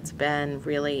reef that's been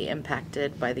really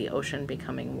impacted by the ocean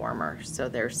becoming warmer. So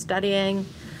they're studying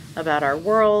about our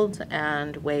world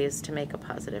and ways to make a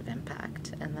positive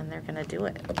impact, and then they're going to do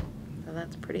it. So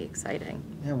that's pretty exciting.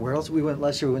 And where else? We went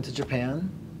last year. We went to Japan.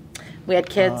 We had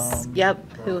kids,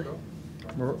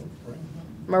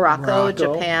 Morocco,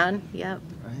 Japan, yep.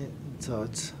 Right. So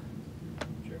it's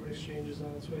German exchange is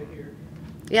on its way here.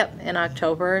 Yep, in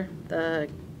October, the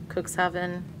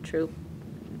Cuxhaven trip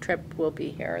will be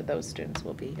here. Those students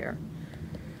will be here.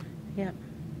 Yep.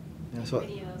 yeah, so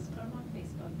Videos, put them on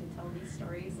Facebook to tell these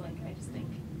stories. Like, I just think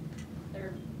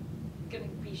they're going to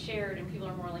be shared and people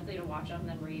are more likely to watch them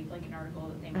than read like an article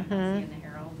that they might not see in the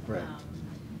Herald. Right.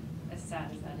 As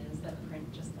sad as that is, that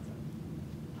print just doesn't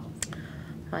help.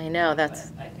 I know, that's...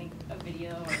 But I think a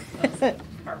video or those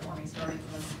heartwarming stories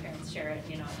when parents share it,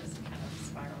 it just kind of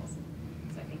spirals.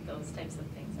 So I think those types of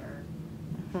things are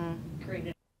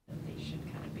created that they should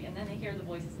kind of be. And then they hear the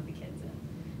voices of the kids and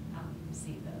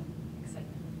see the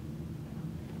excitement.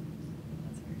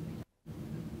 That's very good.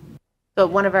 So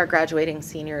one of our graduating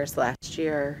seniors last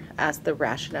year asked the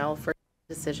rationale for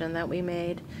the decision that we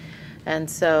made. And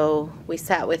so we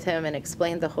sat with him and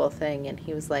explained the whole thing, and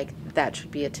he was like, that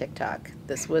should be a TikTok.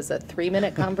 This was a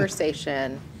 3-minute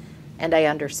conversation, and I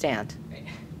understand. Right.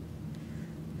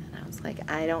 And I was like,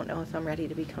 I don't know if I'm ready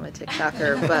to become a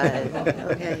TikToker,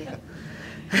 but okay.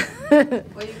 Well,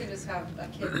 you can just have a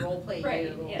kid role play Right,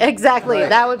 you. yeah. Exactly, Right.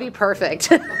 that would be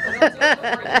perfect.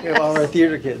 Yeah, all our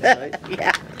theater kids, right?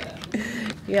 Yeah,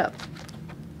 yep.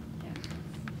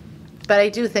 But I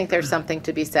do think there's something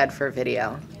to be said for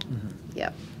video. Mhm.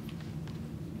 Yep.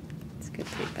 It's good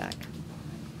feedback.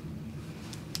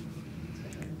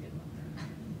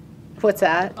 What's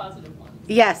that? Positive ones.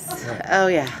 Yes, Right. oh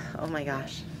yeah, oh my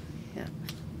gosh, yeah.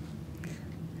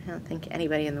 I don't think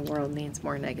anybody in the world needs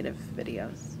more negative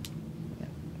videos.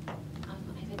 I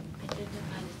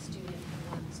identified a student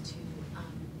who wants to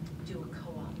do a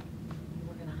co-op.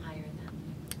 We're gonna hire them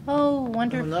Oh,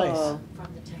 wonderful.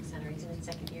 from the tech center. He's in his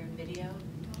second year in video.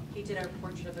 He did our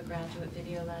portrait of a graduate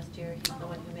video last year. He's the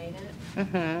one who made it.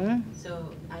 Mm-hmm,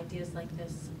 So ideas like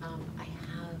this, I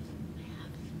have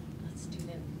a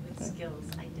student with skills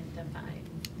identified.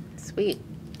 sweet.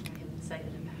 I'm excited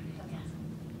about it.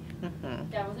 Yes.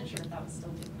 Mm-hmm. Yeah, I wasn't sure if that was still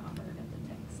being offered at the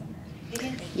tech center.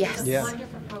 It is. Yes. It's a Yeah.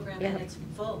 wonderful program Yeah. and it's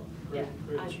full. Yeah.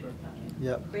 Great I- instructor.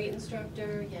 Yep. Great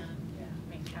instructor, yeah. Yeah,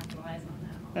 I mean, capitalize on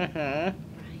that. Mm-hmm.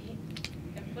 Right.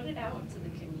 And put it out to the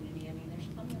community. I mean, there's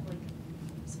plenty of like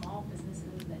small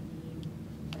businesses that need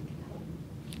like help,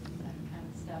 that kind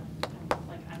of stuff.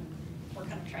 We're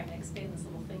kind of trying to expand this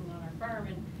little thing on our farm,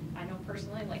 and I know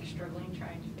personally, like struggling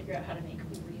trying to figure out how to make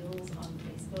reels on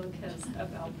Facebook has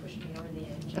about pushed me over the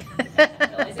edge.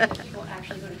 Realizing that people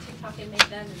actually go to TikTok and make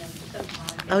them and then put them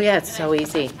on. Oh, yeah, it's And so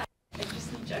easy. I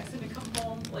just need Jackson to come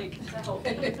home, like, to help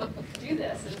me do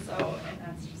this, and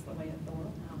that's just the way of the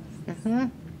world now, is this Mm-hmm.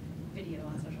 video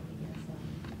on social media, so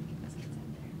let's get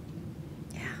out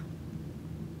there. Yeah.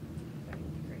 Everybody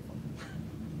will be grateful.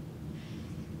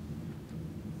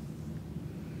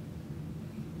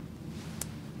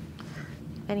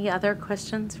 Any other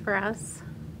questions for us?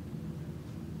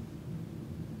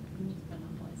 Just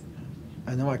monopolize the conversation.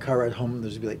 I know my car ride home,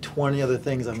 there's gonna be like 20 other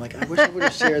things. I'm like, I wish I would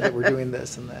have shared that we're doing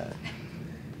this and that.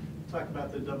 Talk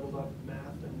about the doubled up math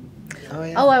and. Oh,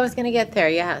 yeah. Oh, I was gonna get there,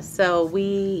 yeah. So we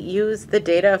used the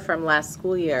data from last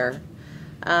school year,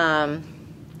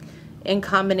 in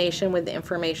combination with the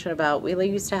information about, we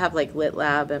used to have like lit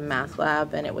lab and math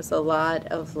lab, and it was a lot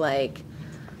of like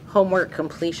homework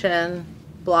completion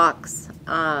blocks,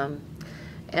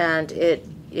 and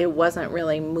it wasn't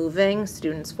really moving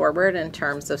students forward in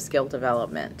terms of skill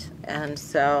development. And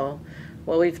so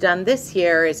what we've done this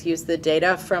year is use the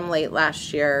data from late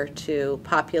last year to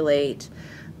populate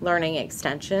learning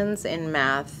extensions in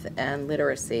math and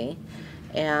literacy.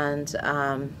 And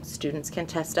students can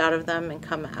test out of them and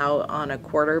come out on a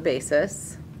quarter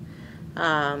basis.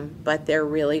 But they're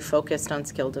really focused on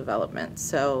skill development.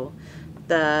 So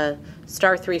the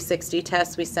STAR 360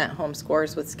 test, we sent home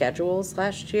scores with schedules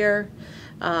last year.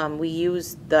 We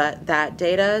used that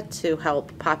data to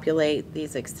help populate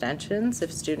these extensions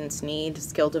if students need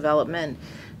skill development.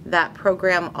 That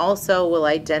program also will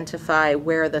identify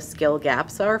where the skill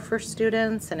gaps are for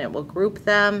students, and it will group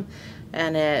them,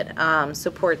 and it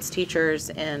supports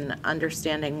teachers in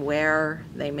understanding where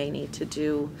they may need to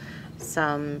do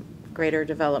some greater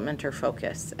development or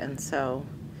focus. And so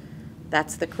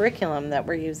that's the curriculum that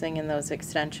we're using in those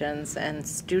extensions, and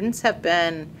students have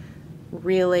been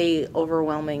really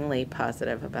overwhelmingly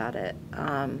positive about it.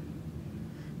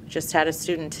 Just had a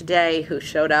student today who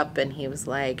showed up and he was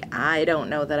like, I don't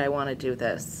know that I want to do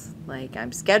this. Like,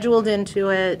 I'm scheduled into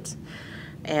it,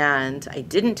 and I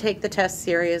didn't take the test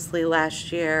seriously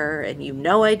last year, and you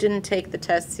know I didn't take the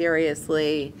test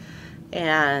seriously.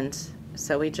 And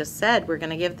so we just said, we're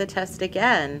going to give the test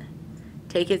again.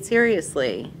 Take it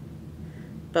seriously.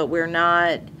 But we're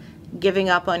not giving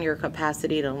up on your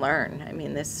capacity to learn. I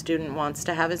mean, this student wants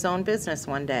to have his own business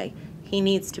one day. He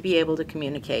needs to be able to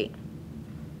communicate.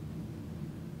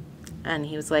 And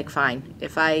he was like, fine,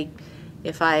 if I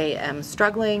am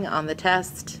struggling on the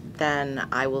test, then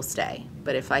I will stay.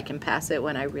 But if I can pass it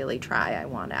when I really try, I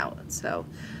want out. So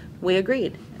we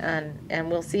agreed, and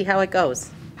we'll see how it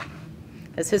goes.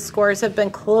 As his scores have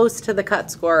been close to the cut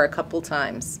score a couple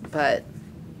times, but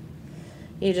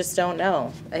you just don't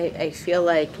know. I feel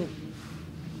like,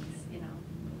 You know,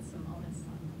 put some onus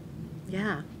on.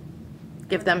 yeah,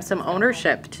 give them some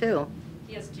ownership too.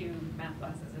 He has 2 math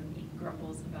classes and he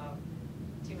grumbles about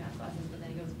 2 math classes, but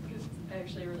then he goes, I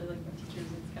actually really like my teachers,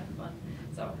 it's kind of fun,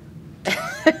 so.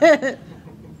 I'm like, great.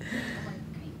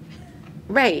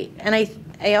 Right, and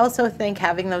I also think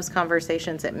having those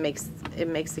conversations, it makes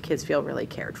the kids feel really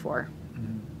cared for.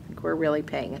 Mhm. Like we're really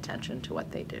paying attention to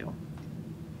what they do.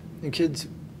 And kids,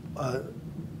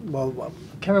 well, I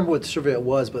can't remember what survey it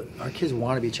was, but our kids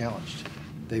want to be challenged.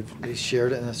 They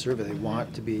shared it in a survey. They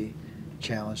want to be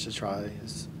challenged to try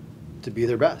to be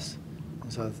their best.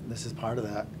 And so this is part of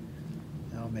that,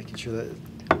 you know, making sure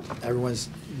that everyone's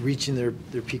reaching their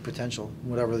peak potential,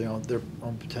 whatever their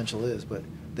own potential is, but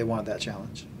they want that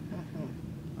challenge.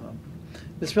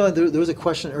 Ms. Miller, there was a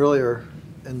question earlier,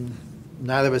 and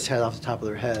neither of us had off the top of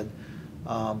their head,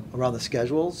 around the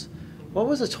schedules. What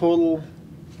was the total,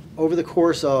 over the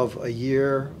course of a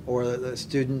year or the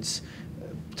students'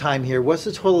 time here, what's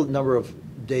the total number of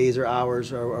days or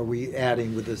hours are we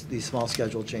adding with these small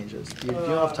schedule changes? Do you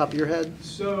know off the top of your head?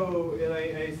 So, and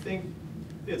I think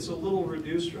it's a little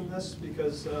reduced from this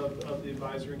because of the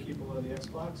advisory and keep on the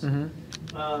Xbox.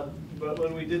 But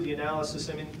when we did the analysis,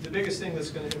 I mean, the biggest thing that's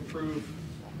going to improve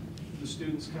the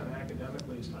students kind of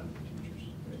academically is time for teachers.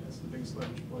 Right? That's the biggest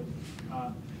leverage point.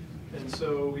 And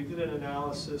so we did an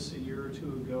analysis a year or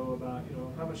two ago about,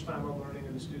 how much time on learning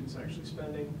are the students actually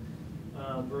spending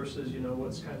versus,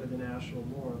 what's kind of the national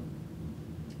norm.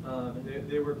 And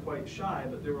they were quite shy,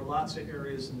 but there were lots of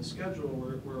areas in the schedule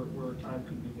where time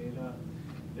could be made up.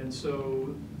 And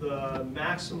so the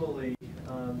maximally,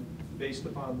 based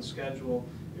upon the schedule,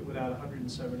 it would add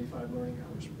 175 learning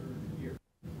hours per year,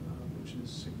 which is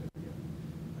significant.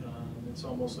 It's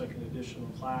almost like an additional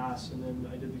class. And then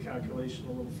I did the calculation a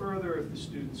little further. If the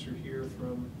students are here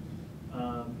from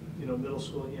middle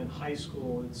school and high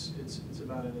school, it's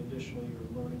about an additional year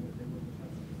of learning that they wouldn't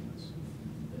have with us.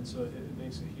 And so it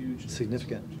makes a huge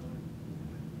significant.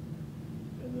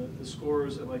 And the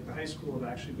scores at like the high school have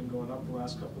actually been going up the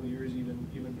last couple of years, even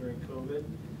during COVID.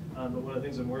 But one of the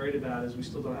things I'm worried about is we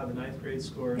still don't have the 9th grade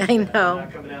scores. I know. They're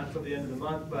not coming out until the end of the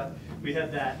month, but we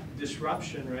had that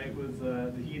disruption, right, with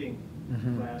the heating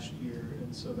last year,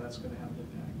 and so that's going to have an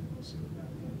impact. And we'll see what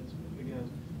that is. But again,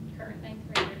 Current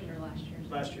 9th graders or last year's?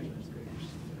 last year's 9th graders.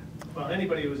 Yeah. Well,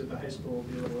 anybody who was at the high school will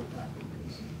be a little impacted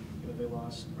because they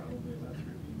lost probably about 3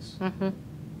 weeks.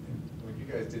 When you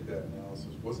guys did that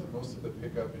analysis, wasn't most of the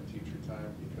pickup in teacher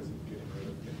time because of getting rid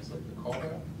of things like the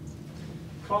callback?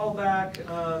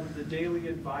 Callback, the daily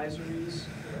advisories.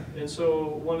 And so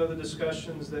one of the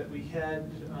discussions that we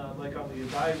had, like on the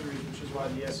advisories, which is why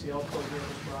the SEL program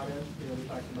was brought in, we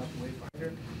talked about the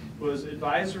Wayfinder, was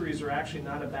advisories are actually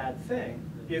not a bad thing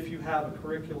if you have a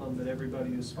curriculum that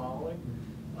everybody is following.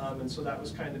 And so that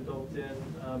was kind of built in.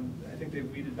 I think they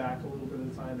weeded back a little bit at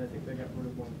the time. I think they got rid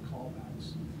of one of the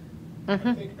callbacks.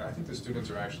 I think the students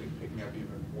are actually picking up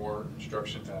even more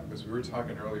instruction time, because we were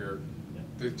talking earlier,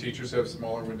 the teachers have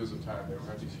smaller windows of time. They don't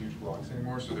have these huge blocks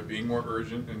anymore, so they're being more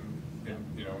urgent and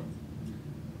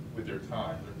with their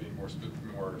time. They're being more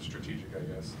strategic, I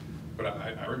guess. But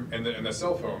and the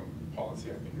cell phone policy,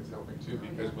 I think, is helping too,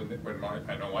 because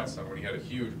I know my son, when he had a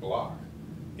huge block,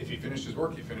 if he finished his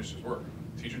work, he finished his work.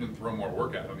 The teacher didn't throw more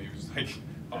work at him. He was like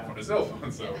off on his cell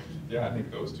phone. So yeah, I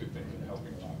think those two things are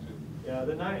helping a lot too. Yeah,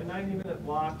 the 90-minute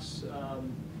blocks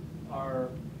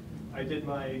I did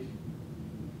my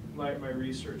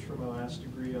research for my last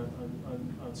degree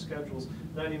on schedules.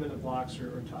 90-minute blocks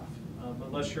are tough.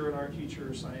 Unless you're an art teacher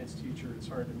or science teacher, it's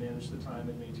hard to manage the time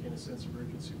and maintain a sense of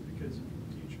urgency with the kids and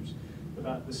the teachers.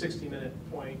 About the 60-minute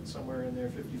point, somewhere in there,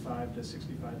 55 to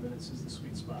 65 minutes is the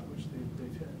sweet spot, which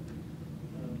they've hit.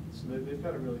 So they've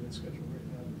got a really good schedule right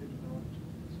now that they've developed.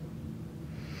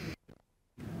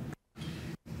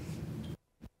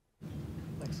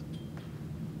 Thanks.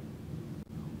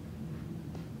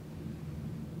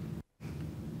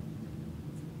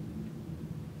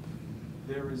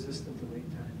 They're resistant to wait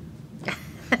time.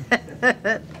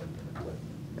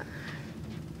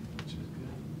 Which is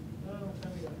good.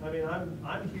 I mean,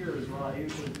 I'm here as well. I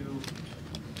usually do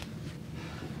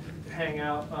hang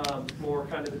out more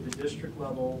kind of at the district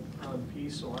level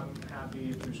piece, so I'm happy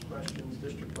if there's questions,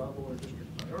 district level or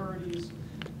district priorities.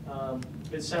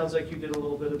 It sounds like you did a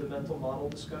little bit of the mental model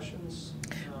discussions.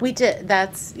 We did.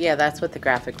 That's what the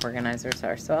graphic organizers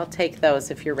are. So I'll take those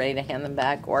if you're ready to hand them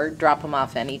back, or drop them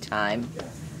off anytime.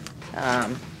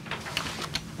 Yeah.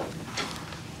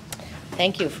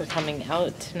 Thank you for coming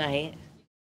out tonight.